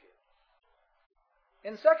走下去。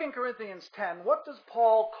 In 2 Corinthians 10, what does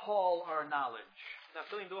Paul call our knowledge? 那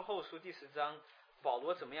哥林多后书第10章，保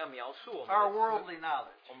罗怎么样描述我们 Our 的 worldly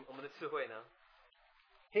knowledge. 我们的智慧呢？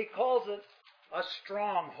 He calls it a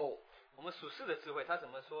stronghold. 我们属世的智慧，他怎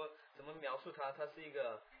么说？怎么描述它？它是一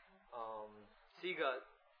个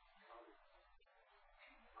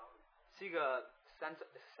三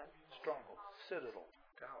Stronghold, citadel,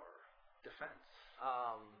 tower, defense.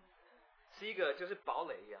 是一个就是堡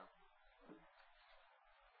垒一样。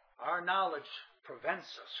 Our knowledge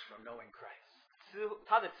prevents us from knowing Christ.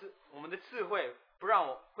 我们的智慧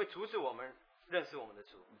会阻止我们认识我们的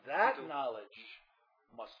主。 That knowledge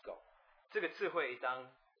must go. 这个智慧应当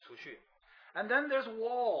除去。 And then there's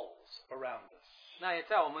walls around us. 那也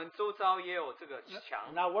在我们周遭也有这个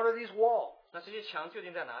墙。 Now, what are these walls? 那这些墙究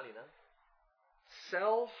竟在哪里呢？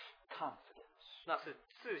 Self-confidence. 那是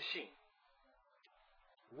自信。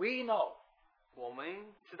 We know. 我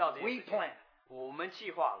们知道这些 We 事情， plan. 我们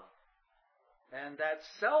计划了。 And that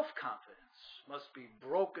self-confidence must be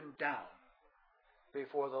broken down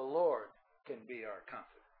before the Lord can be our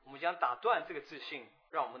confidence. 我们将打断这个自信，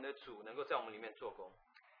让我们的主能够在我们里面做工。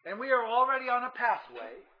 And we are already on a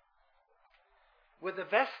pathway with a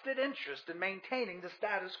vested interest in maintaining the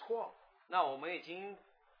status quo. 那我们已经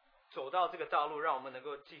走到这个道路，让我们能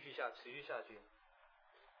够持续下去。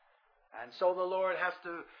 And so the Lord has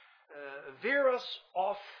to veer us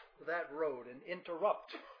off that road and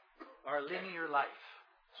interrupt our linear life.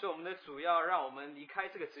 所以我们的主要让我们离开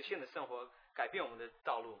这个直线的生活，改变我们的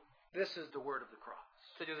道路。 This is the word of the cross.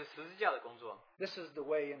 这就是十字架的工作， This is the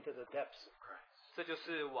way into the depths of Christ. 这就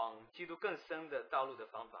是往基督更深的道路的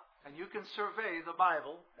方法。 And you can survey the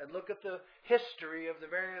Bible and look at the history of the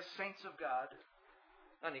various saints of God.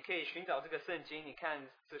 那你可以寻找这个圣经，你看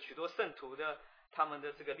这许多圣徒的他们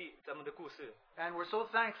的故事。 And we're so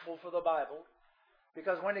thankful for the Bible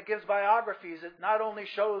because when it gives biographies, it not only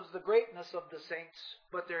shows the greatness of the saints,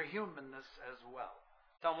 but their humanness as well.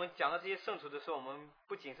 当我们讲到这些圣徒的时候，我们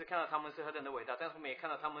不仅是看到他们是何等的伟大，但是我们也看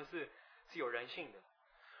到他们是有人性的。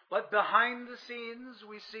 But behind the scenes,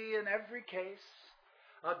 we see in every case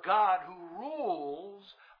a God who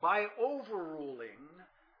rules by overruling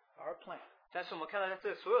our plan. 但是我们看到在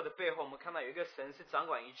这所有的背后，我们看到有一个神是掌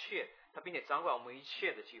管一切，他并且掌管我们一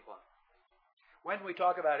切的计划。 When we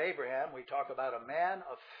talk about Abraham, we talk about a man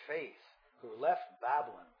of faith who left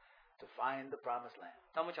Babylon to find the promised land.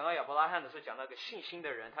 当我们讲到亚伯拉罕的时候，讲到一个信心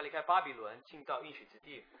的人，他离开巴比伦，进到应许之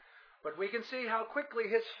地。 But we can see how quickly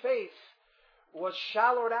his faith was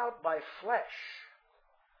shallowed out by flesh.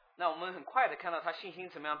 那我们很快的看到他信心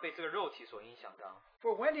怎么样被这个肉体所影响到。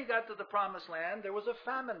 For when he got to the promised land, there was a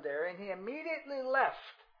famine there, and he immediately left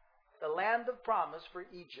the land of promise for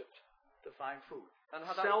Egypt to find food.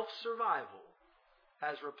 Self-survival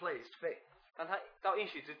has replaced faith. 当他到应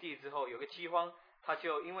许之地之后，有个饥荒，他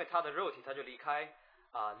就因为他的肉体，他就离开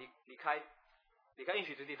应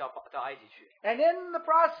许之地到埃及去。 And in the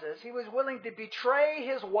process, he was willing to betray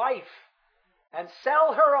his wife and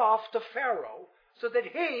sell her off to Pharaoh so that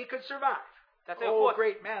he could survive. Oh,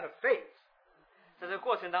 great man of faith. 在这个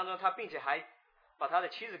过程当中，他并且还把他的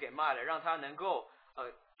妻子给卖了，让他能够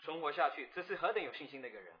存活下去，这是何等有信心的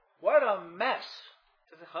一个人， What a mess.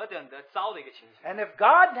 这是何等的糟的一个情形。 And if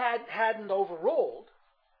God hadn't overruled,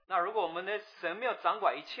 那如果我们的神没有掌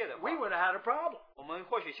管一切的话， we would have had a problem. 我们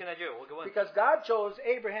或许现在就有一个问题， Because God chose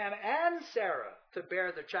Abraham and Sarah to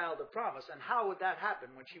bear the child of promise. And how would that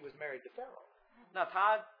happen when she was married to Pharaoh? 那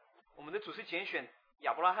我们的主是拣选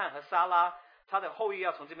亚伯拉罕和撒拉，他的后裔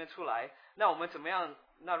要从这边出来，那我们怎么样？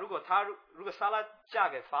那如果撒拉嫁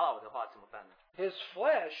给法老的话怎么办呢？ His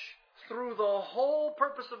flesh threw the whole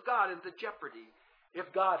purpose of God into jeopardy if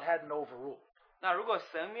God hadn't overruled. 那如果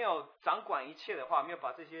神没有掌管一切的话，没有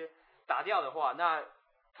把这些打掉的话，那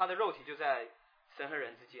他的肉体就在神和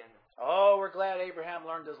人之间了。 Oh, we're glad Abraham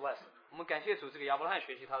learned his lesson. 我们感谢主，这个亚伯拉罕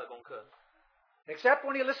学习他的功课， Except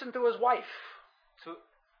when he listened to his wife.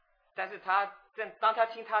 但是当他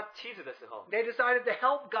听他妻子的时候， They decided to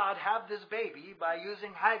help God have this baby by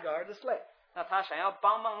using Hagar, the slave. 那他想要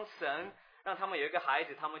帮忙神，让他们有一个孩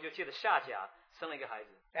子，他们就借着夏甲生了一个孩子。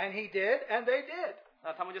 And he did, and they did.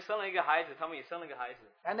 那他们就生了一个孩子，他们也生了一个孩子，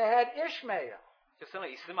 And they had Ishmael. 就生了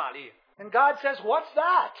以实玛利。 And God says, what's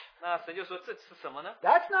that? 那神就说这是什么呢？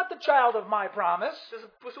 That's not the child of my promise. 这是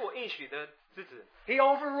不是我应许的之子？ He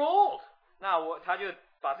overruled. 那他就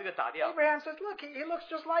把这个打掉。 Abraham says, look, he looks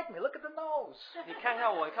just like me. Look at the nose. 你看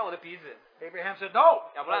看我，看我的鼻子。 Abraham said, no.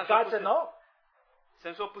 Abraham God 说， said, no.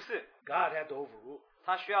 神说不是， God had to overrule.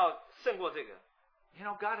 他需要胜过这个。 You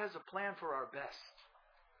know, God has a plan for our best.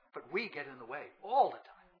 But we get in the way all the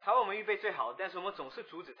time. 他为我们预备最好的，但是我们总是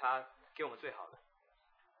阻止他给我们最好的。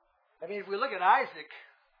 I mean, if we look at Isaac,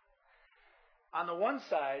 on the one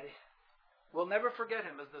side, we'll never forget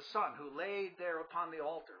him as the son who laid there upon the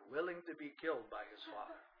altar, willing to be killed by his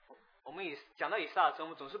father. 我们讲到以撒的时候，我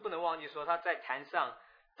们总是不能忘记说他在坛上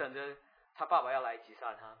等着他爸爸要来击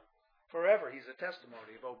杀他。 Forever, he's a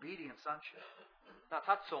testimony of obedient sonship. 那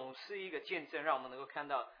他总是一个见证，让我们能够看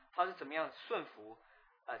到他是怎么样顺服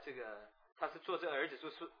他是做这儿子，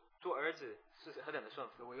做儿子是何等的顺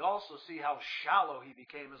服。 But we also see how shallow he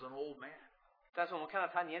became as an old man. 但是我们看到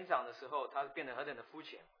他年长的时候，他变得何等的肤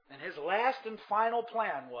浅。 And his last and final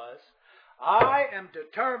plan was, I am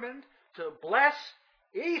determined to bless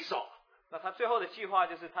Esau. 那他最后的计划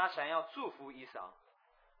就是他想要祝福以扫，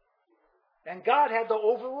 And God had to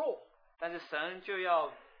overrule. 但是神就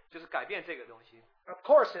是改变这个东西。 Of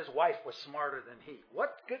course, his wife was smarter than he.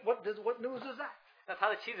 What news is that? 那他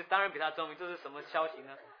的妻子当然比他聪明，这是什么消息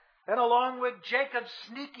呢？ And along with Jacob's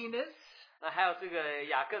sneakiness, 那还有这个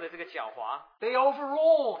雅各的这个狡猾， they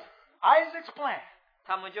overruled Isaac's plan.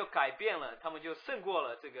 他们就改变了，他们就胜过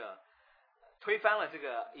了推翻了这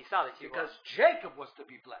个以撒的计划。 Because Jacob was to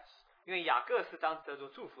be blessed. 因为雅各是当得着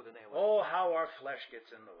祝福的那位。 Oh, how our flesh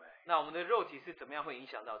gets in the way. 那我们的肉体是怎么样会影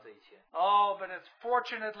响到这一切？ Oh, but it's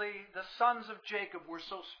fortunately the sons of Jacob were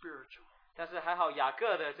so spiritual. 但是还好雅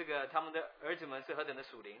各的他们的儿子们是何等的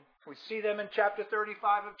属灵。 We see them in chapter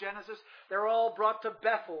 35 of Genesis. They're all brought to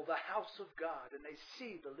Bethel, the house of God, and they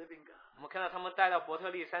see the living God. 我们看到他们带到伯特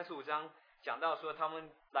利35章，讲到说他们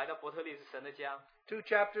来到伯特利是神的家。 2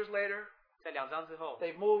 chapters later, 在2章之后，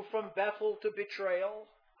 they move from Bethel to betrayal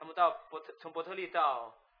他们从伯特利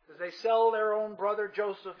到， as they sell their own brother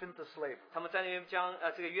Joseph into slavery. 他们在那边将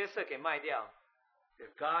这个约瑟给卖掉。 If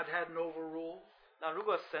God hadn't overruled, 那如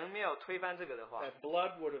果神没有推翻这个的话， that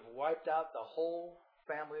blood would have wiped out the whole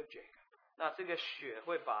family of Jacob. 那这个血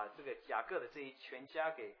会把这个雅各的这一全家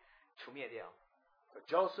给除灭掉。 But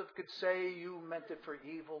Joseph could say, you meant it for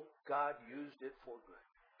evil, God used it for good.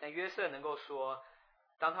 但约瑟能够说，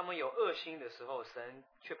当他们有恶心的时候，神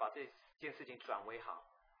却把这件事情转为好。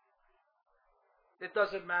 It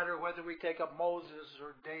doesn't matter whether we take up Moses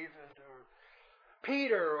or David or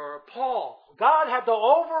Peter or Paul. God had to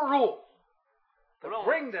overrule to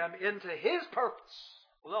bring them into His purpose.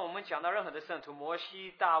 无论我们讲到任何的圣徒，摩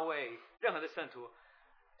西、大卫，任何的圣徒，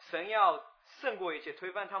神要胜过一切，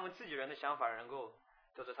推翻他们自己人的想法，能够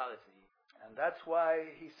得着他的旨意。 And that's why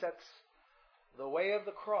He sets the way of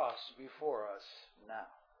the cross before us now.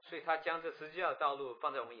 所以他将这十字架的道路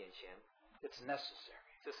放在我们眼前， It's necessary.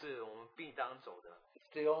 这是我们必当走的，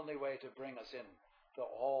 It's the only way to bring us in to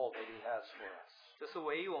all that He has for us. 这是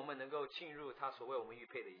唯一我们能够进入他所为我们预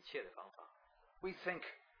配的一切的方法。 We think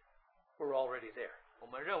we're already there. 我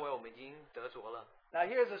们认为我们已经得着了。 Now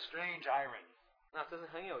here's a strange irony. 那这是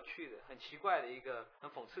很有趣的、很奇怪的一个、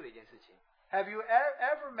很讽刺的一件事情。 Have you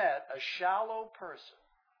ever met a shallow person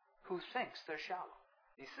who thinks they're shallow?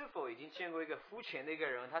 你是否已经见过一个肤浅的一个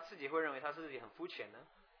人，他自己会认为他自己很肤浅呢？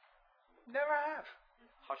 Never have.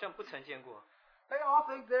 好像不曾见过。 They all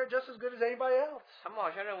think they're just as good as anybody else. 他们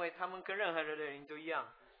好像认为他们跟任何人的人都一样。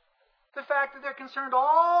The fact that they're concerned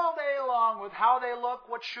all day long with how they look,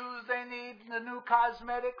 what shoes they need, the new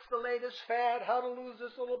cosmetics, the latest fad, how to lose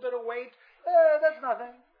this little bit of weight, that's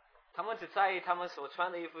nothing. 他们只在意他们所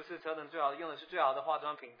穿的衣服是何等最好的，用的是最好的化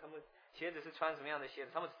妆品，他们鞋子是穿什么样的鞋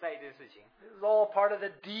子，他们只在意这些事情。This is all part of the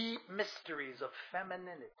deep mysteries of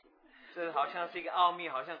femininity. 这好像是一个奥秘，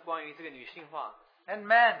好像关于这个女性化。And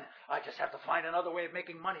men, I just have to find another way of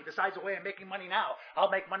making money besides the way I'm making money now. I'll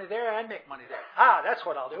make money there and make money there. That's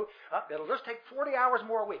what I'll do. It'll just take 40 hours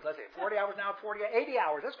more a week. Let's say 40 hours now, 80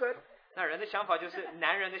 hours. That's good. 那人的想法就是，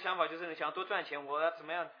男人的想法就是想要多赚钱，我要怎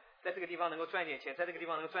么样在这个地方能够赚一点钱，在这个地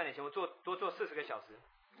方能够赚点钱，我多做40个小时。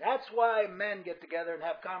That's why men get together and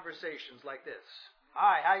have conversations like this.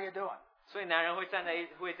 Hi, how you doing? 所以男人会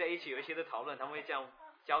在一起有一些的讨论，他们会这样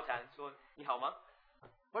交谈，说你好吗？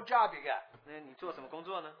 What job you got? 那你做什么工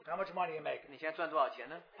作呢？ How much money you making? 你现在赚多少钱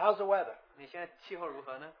呢？ How's the weather? 你现在气候如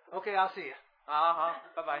何呢？ Okay, I'll see you. 好，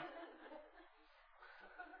拜拜。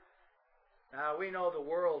Now, we know the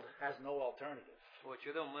world has no alternative. 我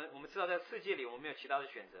觉得我们知道在世界里我们没有其他的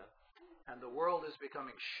选择。 And the world is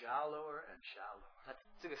becoming shallower and shallower. 那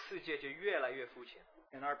这个世界就越来越肤浅。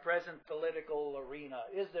 In our present political arena,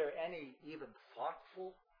 is there any even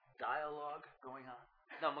thoughtful dialogue going on?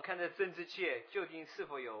 那我们看这政治界究竟是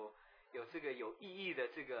否有这个有意义的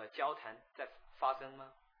这个交谈在发生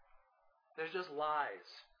吗？ There's just lies,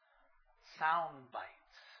 sound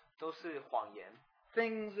bites, 都是谎言，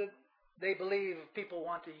 things that they believe people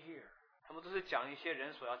want to hear. 他们都是讲一些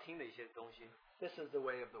人所要听的一些东西。 This is the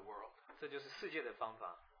way of the world. 这就是世界的方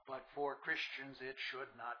法。 But for Christians, it should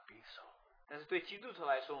not be so. 但是对基督徒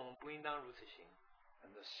来说，我们不应当如此行。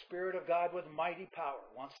 And the Spirit of God with mighty power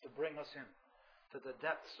wants to bring us in to the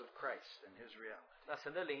depths of Christ and His reality. 那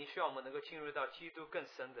神的灵需要我们能够进入到基督更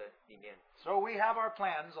深的里面。 So we have our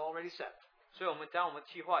plans already set. 所以我们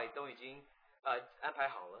计划也都已经安排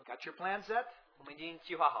好了。 Got your plan set? 我们已经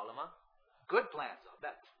计划好了吗？ Good plans, I'll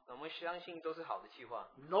bet. 我们相信都是好的计划。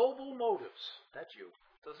 Noble motives. That's you.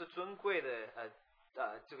 都是尊贵的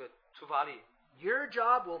这个出发力。 Your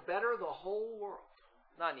job will better the whole world.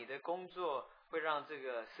 那你的工作会让这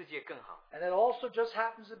个世界更好。 And it also just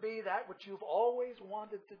happens to be that which you've always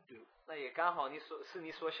wanted to do. 那也刚好是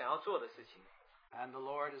你所想要做的事情。 And the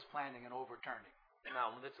Lord is planning an overturning. 那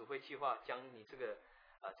我们的主会计划将你这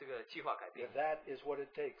个计划改变。 If that is what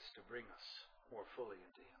it takes to bring us more fully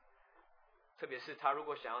into Him. 特别是他如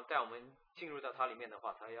果想要带我们进入到他里面的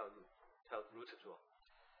话，他要如此做。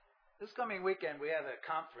 This coming weekend we have a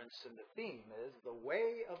conference and the theme is the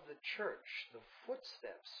way of the church, the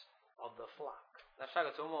footsteps of the flock. 那下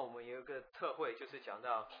个周末我们有一个特会，就是讲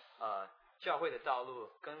到教会的道路，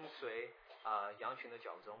跟随羊群的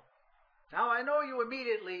脚踪。 Now I know you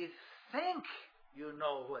immediately think you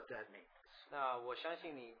know what that means. 那我相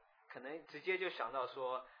信你可能直接就想到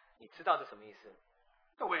说，你知道这什么意思？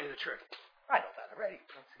 The way of the church. I know that already.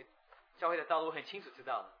 这个教会的道路我很清楚知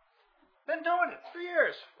道的。 Been doing it for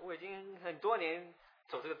years. 我已经很多年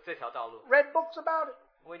走这条道路， Read books about it.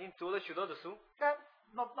 我已经读了许多的书， Yeah,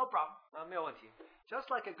 no problem. 没有问题。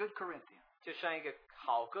 Just like a good Corinthian. 就像一个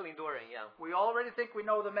好哥林多人一样， We already think we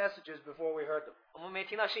know the messages before we heard them. 我们没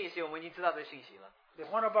听到信息，我们已经知道这个信息了。 If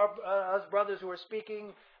one of us brothers who are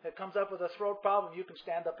speaking comes up with a throat problem, you can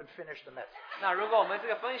stand up and finish the message. 那如果我们这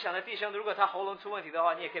个分享的弟兄，如果他喉咙出问题的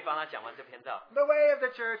话，你也可以帮他讲完这篇道。 The way of the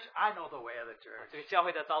church, I know the way of the church. 这个教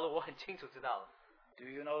会的道路我很清楚知道了。 Do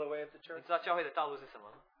you know the way of the 你 church? 知道教会的道路是什么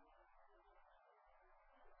吗？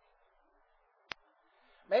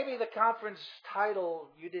 Maybe the conference title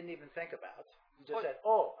you didn't even think about. You just said,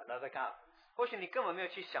 oh, another conference. 或许你根本没有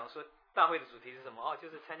去想说大会的主题是什么，就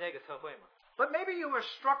是参加一个特会嘛。 But maybe you were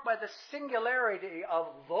struck by the singularity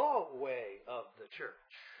of the way of the church.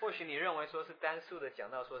 或许你认为说是单数的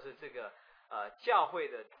讲到说是这个教会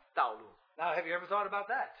的道路。 Now, have you ever thought about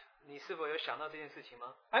that? 你是否有想到这件事情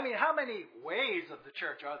吗？ I mean, how many ways of the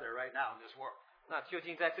church are there right now in this world? 那究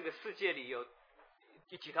竟在这个世界里有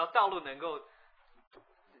几条道路能够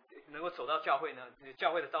走到教会呢？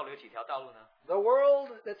教会的道路有几条道路呢？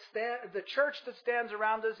 The church that stands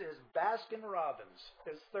around us is Baskin Robbins.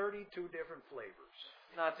 There's 32 different flavors.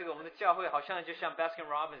 那这个我们的教会好像就像 Baskin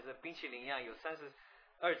Robbins 的冰淇淋一样，有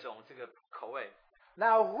32种这个口味。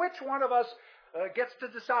 Now, which one of us gets to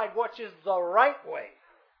decide which is the right way?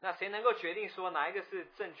 那谁能够决定说哪一个是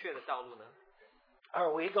正确的道路呢？ Are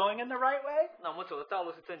we going in the right way? 那我们走的道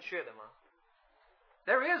路是正确的吗？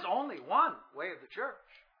 There is only one way of the church.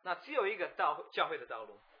 那只有一个教会的道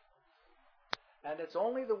路。 And it's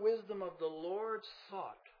only the wisdom of the Lord's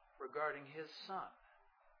thought regarding His Son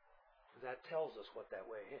that tells us what that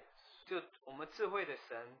way is. 就我们智慧的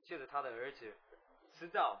神借着他的儿子知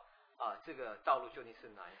道这个道路究竟是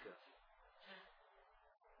哪一个。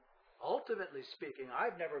ultimately speaking,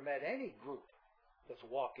 I've never met any group that's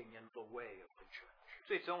walking in the way of the church.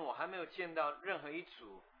 最终我还没有见到任何一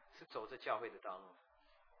组是走着教会的道路。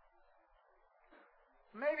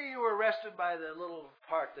Maybe you were arrested by the little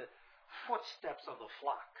part, the footsteps of the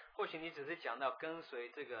flock. 或许你只是讲到跟随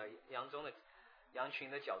这个羊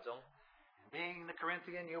群的脚踪。Being the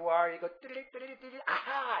Corinthian you are, you go,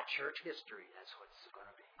 aha, church history. That's what it's going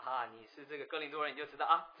to be. 你是这个哥林多人，你就知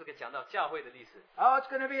道这个讲到教会的历史。Oh, it's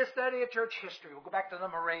going to be a study of church history. We'll go back to the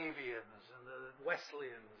Moravians and the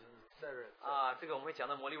Wesleyans, etc. 这个我们会讲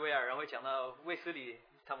到摩利维尔人，会讲到卫斯理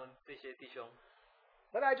他们这些弟兄。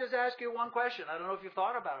But I just ask you one question. I don't know if you've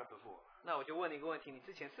thought about it before. 那我就问你一个问题，你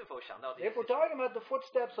之前是否想到这 If 件 we're 事情？ talking about the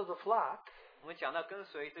footsteps of the flock, 我们讲到跟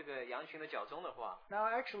随这个羊群的脚踪的话， now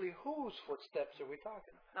actually whose footsteps are we talking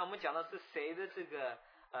about? 那我们讲到是谁的这个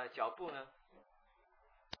脚步呢？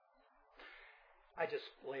 I just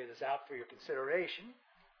lay this out for your consideration.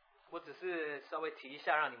 我只是稍微提一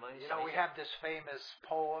下，让你们 You know, 想 we 一想。 have this famous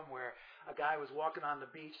poem where a guy was walking on the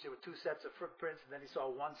beach. There were two sets of footprints, and then he saw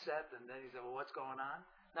one set, and then he said, well, what's going on?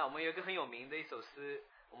 那我们有一个很有名的一首诗，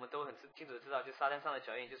我们都很清楚的知道，就沙滩上的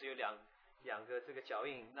脚印，就是有两个这个脚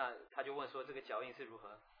印。那他就问说，这个脚印是如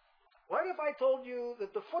何？ What if I told you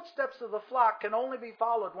that the footsteps of the flock can only be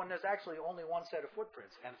followed when there's actually only one set of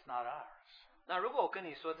footprints, and it's not ours? 那如果我跟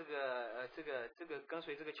你说这个跟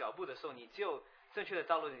随这个脚步的时候，你只有正确的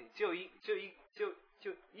道路，你只有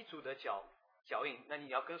一组的脚印，那你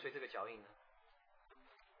要跟随这个脚印呢？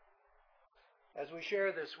 As we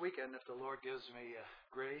share this weekend, if the Lord gives me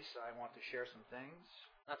grace, I want to share some things.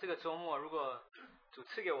 那这个周末，如果主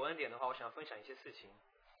赐给我恩典的话，我想分享一些事情。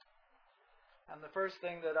 And the first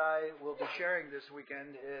thing that I will be sharing this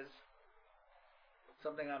weekend is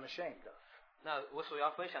something I'm ashamed of. 那我所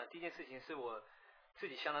要分享的第一件事情，是我自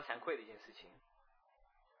己相当惭愧的一件事情。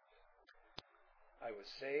 I was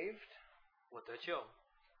saved. 我得救，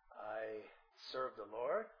 I served the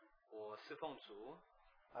Lord. 我侍奉主，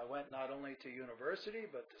 I went not only to university,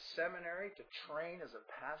 but to seminary to train as a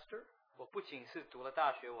pastor. 我不仅是读了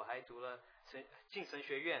大学，我还读了进神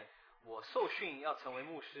学院，我受训要成为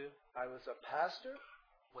牧师， I was a pastor.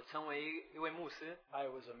 我成为一位牧师， I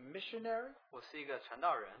was a missionary. 我是一个传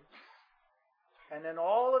道人。 And in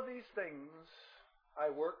all of these things, I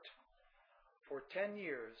worked for 10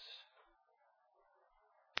 years,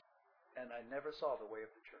 and I never saw the way of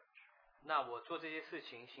the church. 那我做这些事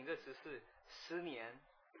情，行这实事10年，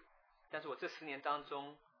但是我这10年当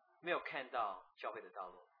中没有看到教会的道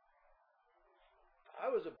路。 I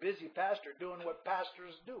was a busy pastor doing what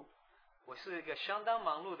pastors do. 我是一个相当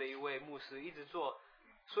忙碌的一位牧师，一直做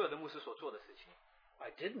所有的牧师所做的事情。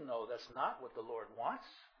 I didn't know that's not what the Lord wants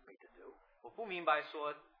me to do. 我不明白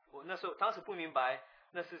说，我当时不明白，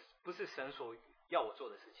那是不是神所要我做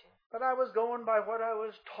的事情？ But I was going by what I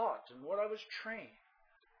was taught and what I was trained.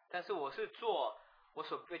 但是我是做我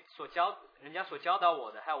人家所教导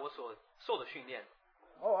我的，还有我所受的训练。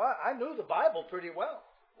 Oh, I knew the Bible pretty well,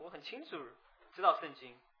 我很清楚知道圣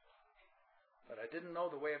经， but I didn't know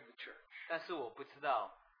the way of the church. 但是我不知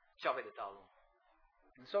道教会的道路。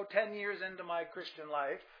 And so 10 years into my Christian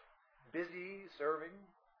life, busy serving,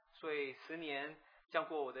 所以10年这样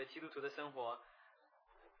过我的基督徒的生活，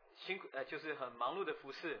辛苦就是很忙碌的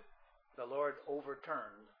服侍， the Lord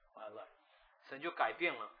overturned my life. 神就改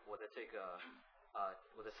变了我的这个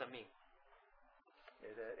我的生命。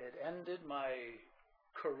 It ended my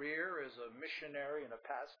career as a missionary and a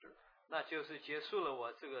pastor. 那就是结束了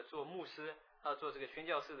我这个做牧师，还有做这个宣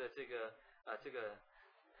教士的这个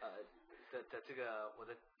我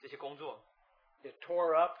的这些工作。 It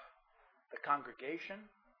tore up the congregation,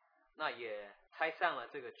 那也拆散了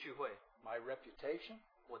这个聚会， my reputation,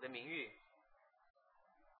 我的名誉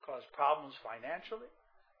caused problems financially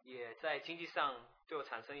也在经济上对我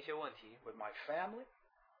产生一些问题。 with my family.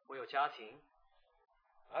 我有家庭，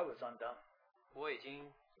 I was undone. 我已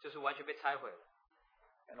经就是完全被拆毁了。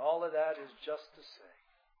 And all of that is just to say,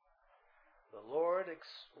 the Lord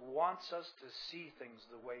wants us to see things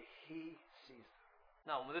the way He sees them.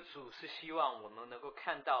 那我们的主是希望我们能够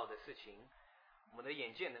看到的事情，我们的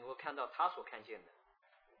眼界能够看到他所看见的。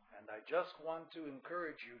 And I just want to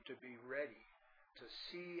encourage you to be ready to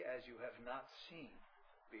see as you have not seen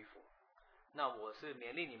before. 那我是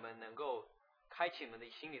勉励你们能够开启你们的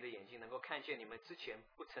心里的眼睛，能够看见你们之前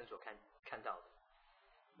不曾所看到的。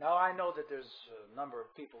 Now I know that there's a number of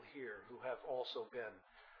people here who have also been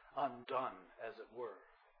undone, as it were,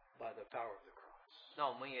 by the power of the cross. 那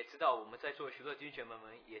我们也知道，我们在座许多弟兄姐妹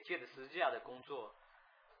们也借着十字架的工作，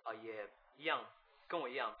也一样跟我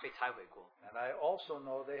一样被拆毁过。 And I also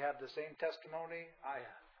know they have the same testimony I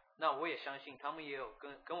have. 那我也相信他们也有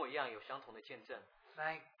跟我一样有相同的见证。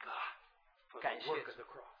Thank God for the 感谢 work 主 of the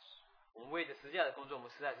cross. 我们为着十字架的工作，我们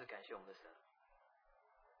实在是感谢我们的神。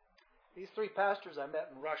 These 3 pastors I met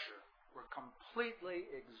in Russia were completely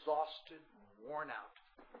exhausted, worn out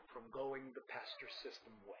from going the pastor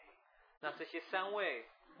system way. 那这些3位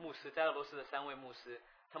牧师，在俄罗斯的3位牧师，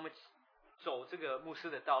他们走这个牧师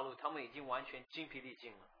的道路，他们已经完全精疲力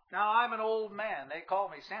尽了。 Now I'm an old man. They call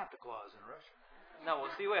me Santa Claus in Russia. 那我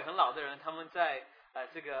是一位很老的人，他们在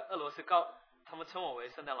这个俄罗斯他们称我为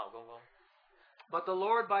圣诞老公公。 But the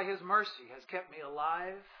Lord, by His mercy, has kept me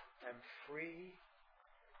alive and free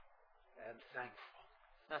and thankful.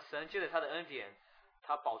 那神借着他的恩典，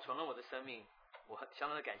他保存了我的生命，我相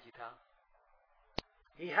当的感激他。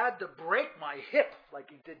 He had to break my hip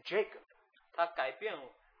like He did Jacob. 他改变，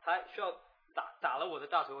他需要打了我的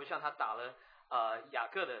大腿窝，像他打了雅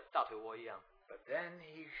各的大腿窝一样。 But then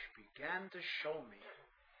He began to show me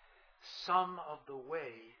some of the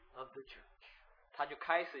way of the church. 他就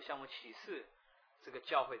开始向我启示这个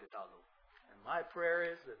教会的道路。 And my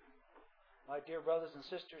prayer is that my dear brothers and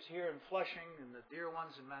sisters here in Flushing and the dear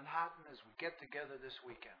ones in Manhattan, as we get together this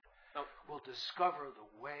weekend, No. will discover the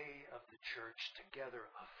way of the church together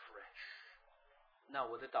afresh. 那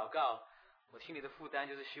我的祷告，我心里的负担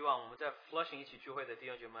就是希望我们在 Flushing 一起聚会的弟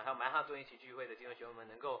兄姐妹们，还有曼哈顿一起聚会的弟兄姐妹们，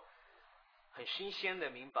能够很新鲜的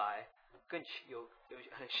明白，有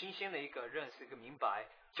很新鲜的一个认识，一个明白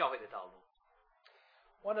教会的道路。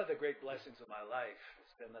 One of the great blessings of my life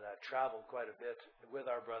has been that I've traveled quite a bit with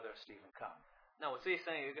our brother Stephen Cong. 那我这一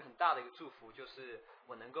生有一个很大的一个祝福，就是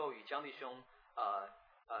我能够与江弟兄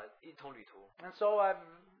一同旅途。 And so I've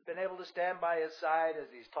been able to stand by his side as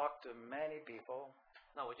he's talked to many people.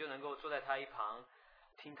 那我就能够坐在他一旁，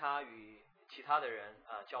听他与其他的人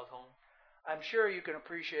交通。 I'm sure you can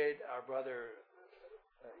appreciate our brother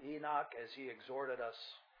Enoch as he exhorted us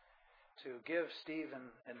to give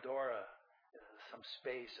Stephen and Dora some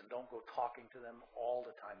space and don't go talking to them all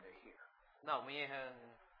the time they're here. 那我们也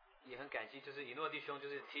很感激，就是以诺弟兄就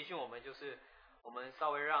是提醒我们，就是我们稍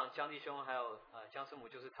微让江弟兄还有江师母，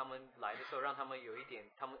就是他们来的时候，让他们有一点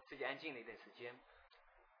他们自己安静的一点时间。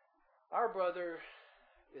 Our brother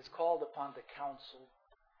is called upon to counsel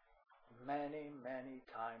many, many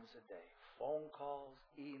times a day. Phone calls,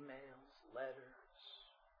 emails, letters.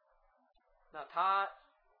 那他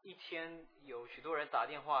一天有许多人打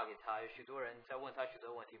电话给他，有许多人在问他许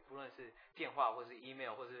多问题，不论是电话或是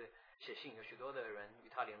email 或是写信，有许多的人与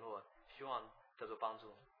他联络，希望得到帮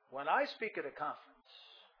助。 When I speak at a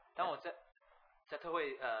conference 当我在特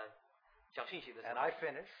会讲信息的时 and 候， I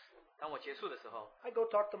finish, 当我结束的时候， I go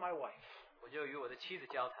talk to my wife. 我就与我的妻子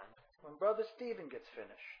交谈。 When Brother Stephen gets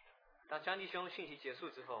finished, 当江弟兄信息结束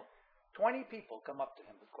之后， 20 people come up to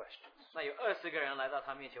him with questions. 那有20个人来到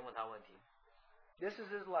他面前问他问题， This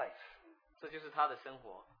is his life. 这就是他的生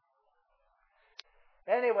活。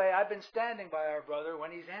 Anyway, I've been standing by our brother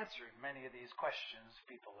when he's answered many of these questions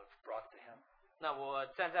people have brought to him. 那我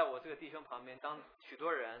站在我这个弟兄旁边，当许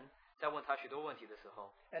多人在问他许多问题的时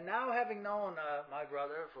候， And now, having known my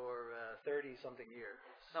brother for 30-something years,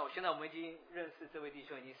 那我现在我们已经认识这位弟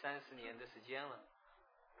兄已经30年的时间了。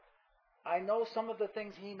 I know some of the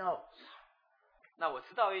things he knows. 那我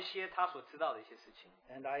知道一些他所知道的一些事情，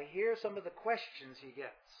 And I hear some of the questions he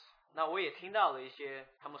gets. 那我也听到了一些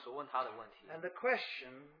他们所问他的问题。 And the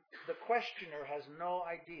questioner has no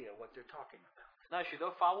idea what they're talking about. 那许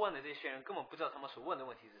多发问的这些人根本不知道他们所问的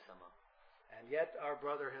问题是什么。 And yet our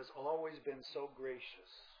brother has always been so gracious.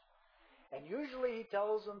 And usually he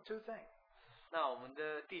tells them 2 things. 那我们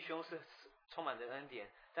的弟兄是充满着恩典，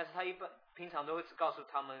但是他平常都会只告诉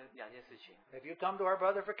他们2件事情。 Have you come to our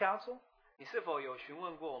brother for counsel? 你是否有询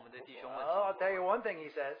问过我们的弟兄问 Well, I'll 题？ tell you one thing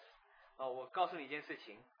he says. 我告诉你一件事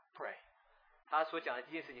情， Pray. 他所讲的第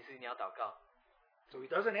一件事情是你要祷告。 So he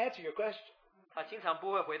doesn't answer your question. 他经常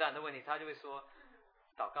不会回答你的问题，他就会说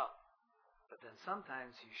祷告。 But then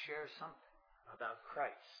sometimes he shares something about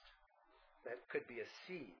Christ that could be a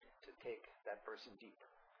seed to take that person deeper.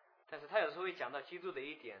 但是他有时候会讲到基督的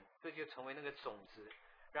一点，这就成为那个种子，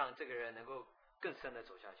让这个人能够更深的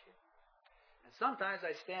走下去。 And sometimes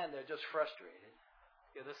I stand there just frustrated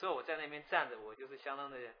有的时候我在那边站着，我就是相当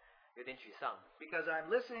的有点沮丧。 because I'm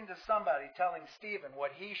listening to somebody telling Stephen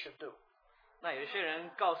what he should do. 那有些人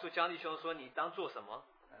告诉江弟兄说你当做什么，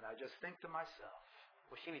 And I just think to myself,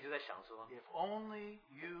 我心里就在想说， if only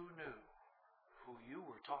you knew who you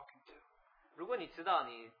were talking to. 如果你知道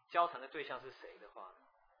你交谈的对象是谁的话，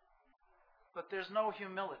 But there's no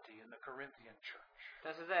humility in the Corinthian church.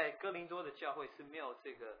 但是在哥林多的教会是没有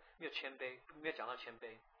谦卑，没有讲到谦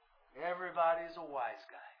卑， Everybody's a wise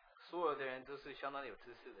guy. 所有的人都是相当有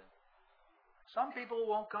知识的。 Some people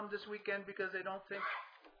won't come this weekend because they don't think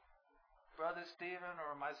Brother Stephen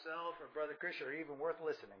or myself or Brother Chris are even worth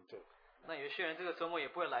listening to. 那有些人这个周末也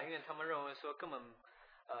不会来，因为他们认为说根本，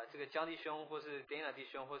这个江弟兄或是典雅弟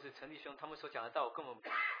兄或是陈弟兄他们所讲的道根本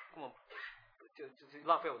就是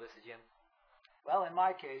浪费我的时间。Well, in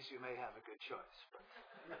my case, you may have a good choice. But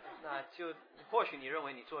那就或许你认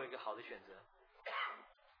为你做了一个好的选择。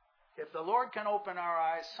if the Lord can open our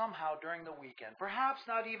eyes somehow during the weekend, perhaps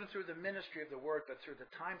not even through the ministry of the Word, but through the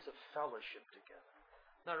times of fellowship together.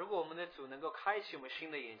 那如果我们的主能够开启我们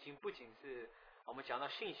新的眼睛，不仅是我们讲到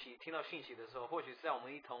信息、听到信息的时候，或许是在我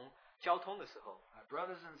们一同交通的时候。My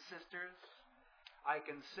brothers and sisters, I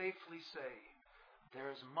can safely say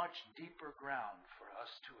there is much deeper ground for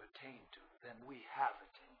us to attain to than we have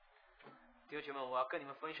attained. 弟兄姐妹，我要跟你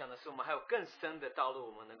们分享的是，我们还有更深的道路，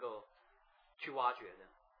我们能够去挖掘的。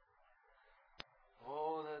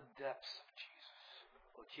Oh, the depths of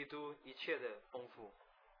Jesus. 基督一切的丰富。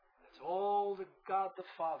That's all that God the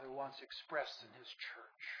Father wants expressed in His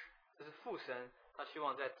church. 这是父神他希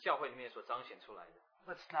望在教会里面所彰显出来的。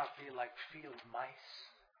Let's not be like field mice,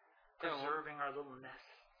 preserving our little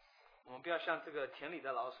nests. 我们不要像这个田里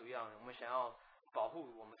的老鼠一样，我们想要保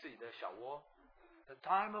护我们自己的小窝。The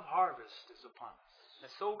time of harvest is upon us. 那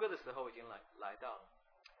收割的时候已经来到了。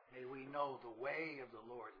May we know the way of the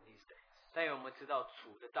Lord in these days. 但愿我们知道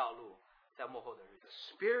主的道路在末后的日子。 The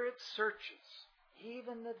Spirit searches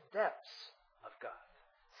even the depths of God.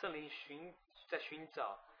 圣灵在寻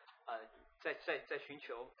找，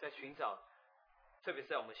在寻找，特别是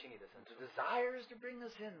在我们心里的深处。 The desire is to bring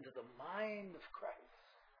us into the mind of Christ.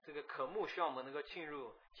 这个渴慕希望我们能够进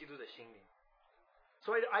入基督的心里。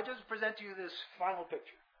 So I just present to you this final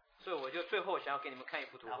picture. 所以我就最后想要给你们看一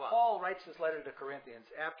幅图 Now, 画。 Paul writes this letter to Corinthians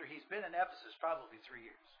after he's been in Ephesus probably 3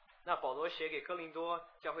 years. 那保罗写给哥林多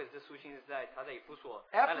教会的这书信是他在以弗所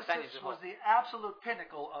待了3年之 Ephesus 后 was。the absolute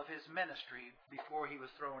pinnacle of his ministry before he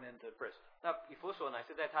was thrown into prison. 那以弗所乃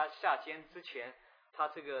是在他下监之前，他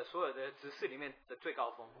这个所有的执事里面的最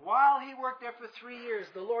高峰。 While he worked there for 3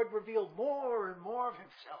 years, the Lord revealed more and more of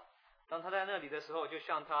himself. 当他在那里的时候，就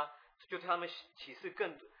对他们启示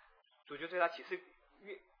主就对他启示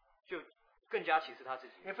就更加启示他自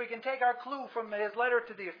己。 If we can take our clue from his letter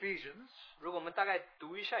to the Ephesians, 如果我们大概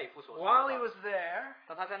读一下以弗所书的 while he 话， was there,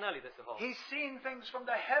 当他在那里的时候， he's seeing things from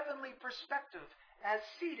the heavenly perspective as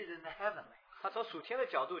seated in the heavenly. 他从属天的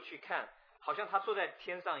角度去看，好像他坐在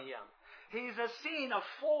天上一样。 He's seen a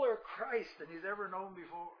fuller Christ than he's ever known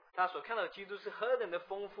before. 他所看到的基督是何等的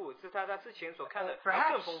丰富，是他之前所看的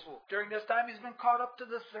还更 Perhaps 丰富。 during this time he's been caught up to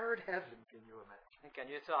the third heaven, can you imagine? 你感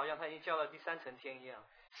觉这好像他已经叫到第3层天一样。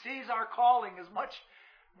 Sees our calling as much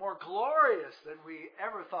more glorious than we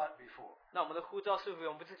ever thought before. 那我们的呼召是比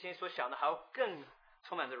我们之前所想的还要更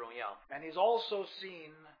充满着荣耀。 And he's also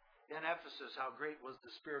seen in Ephesus how great was the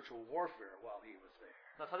spiritual warfare while he was there.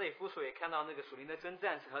 那他在以弗所也看到那个属灵的征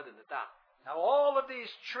战是何等的大。 Now all of these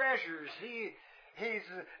treasures he's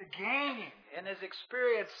gaining in his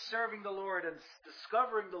experience serving the Lord and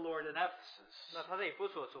discovering the Lord in Ephesus. 那他在以弗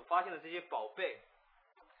所所发现的这些宝贝，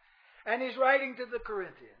 And he's writing to the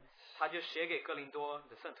Corinthians, 他就写给哥林多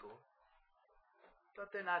的圣徒， but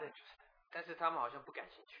they're not interested. 但是他们好像不感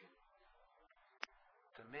兴趣。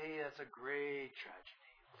 To me, that's a great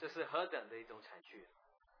tragedy. 这是何等的一种惨剧！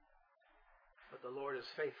 But the Lord is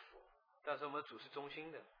faithful. 但是我们的主是忠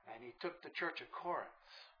心的， And he took the church of Corinth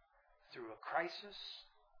through a crisis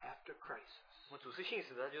after crisis. 我们主是信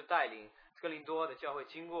使的，他就带领哥林多的教会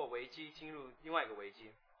经过危机，进入另外一个危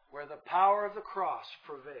机。 Where the power of the cross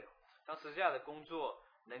prevailed. 当十字架的工作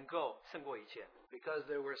能够胜过一切， Because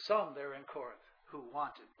there were some there in Corinth who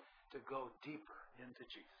wanted to go deeper into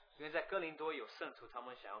Jesus. 因为在哥林多有圣徒，他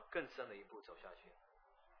们想要更深的一步走下去。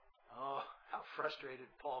 Oh, how frustrated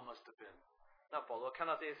Paul must have been. 那保罗看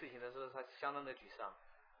到这些事情的时候，他相当的沮丧。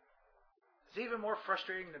 It's even more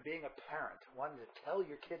frustrating than being a parent, wanting to tell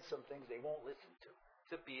your kids some things they won't listen to.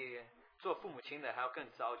 这比做父母亲的还要更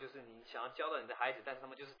糟，就是你想要教导你的孩子，但是他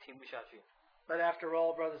们就是听不下去。 But after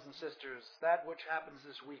all, brothers and sisters, that which happens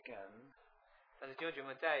this weekend 但是弟兄姐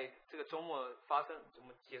妹，在这个周末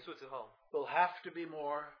结束之后， will have to be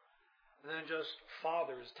more than just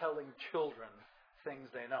fathers telling children things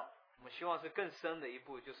they know. 我们希望是更深的一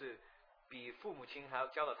步，就是比父母亲还要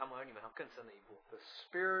教导他们儿女们还要更深的一步。 The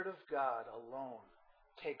Spirit of God alone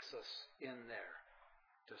takes us in there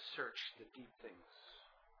to search the deep things.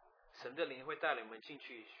 神的灵会带领我们进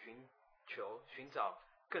去寻找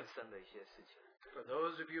更深的一些事情。 For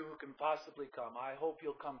those of you who can possibly come, I hope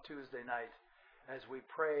you'll come Tuesday night as we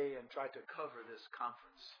pray and try to cover this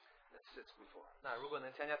conference that sits before us. 那如果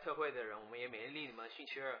能参加特会的人，我们也勉励你们星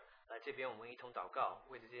期二来这边，我们一同祷告，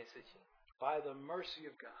为这件事情。 By the mercy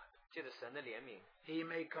of God, 借着神的怜悯， He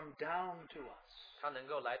may come down to us 他能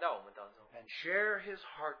够来到我们当中， and share His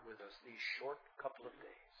heart with us these short couple of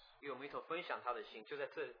days. 与我们一同分享他的心，就在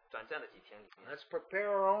这短暂的几天里面。 Let's prepare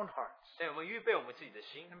our own hearts 但我们预备我们自己的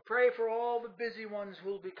心， and pray for all the busy ones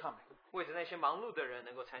who will be coming, 为着那些忙碌的人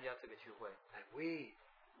能够参加这个聚会， that we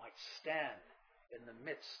might stand in the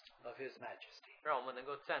midst of His majesty. 让我们能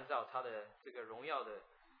够站到他的这个荣耀的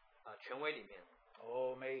权威里面。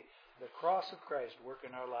 Oh, may the cross of Christ work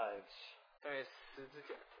in our lives, 但愿十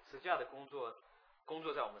字架的工作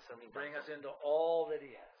在我们生命当 bring us 中， into all that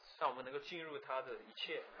He has. 让我们能够进入他的一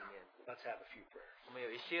切里面。 Let's have a few prayers. 我们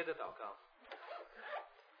有一些的祷告。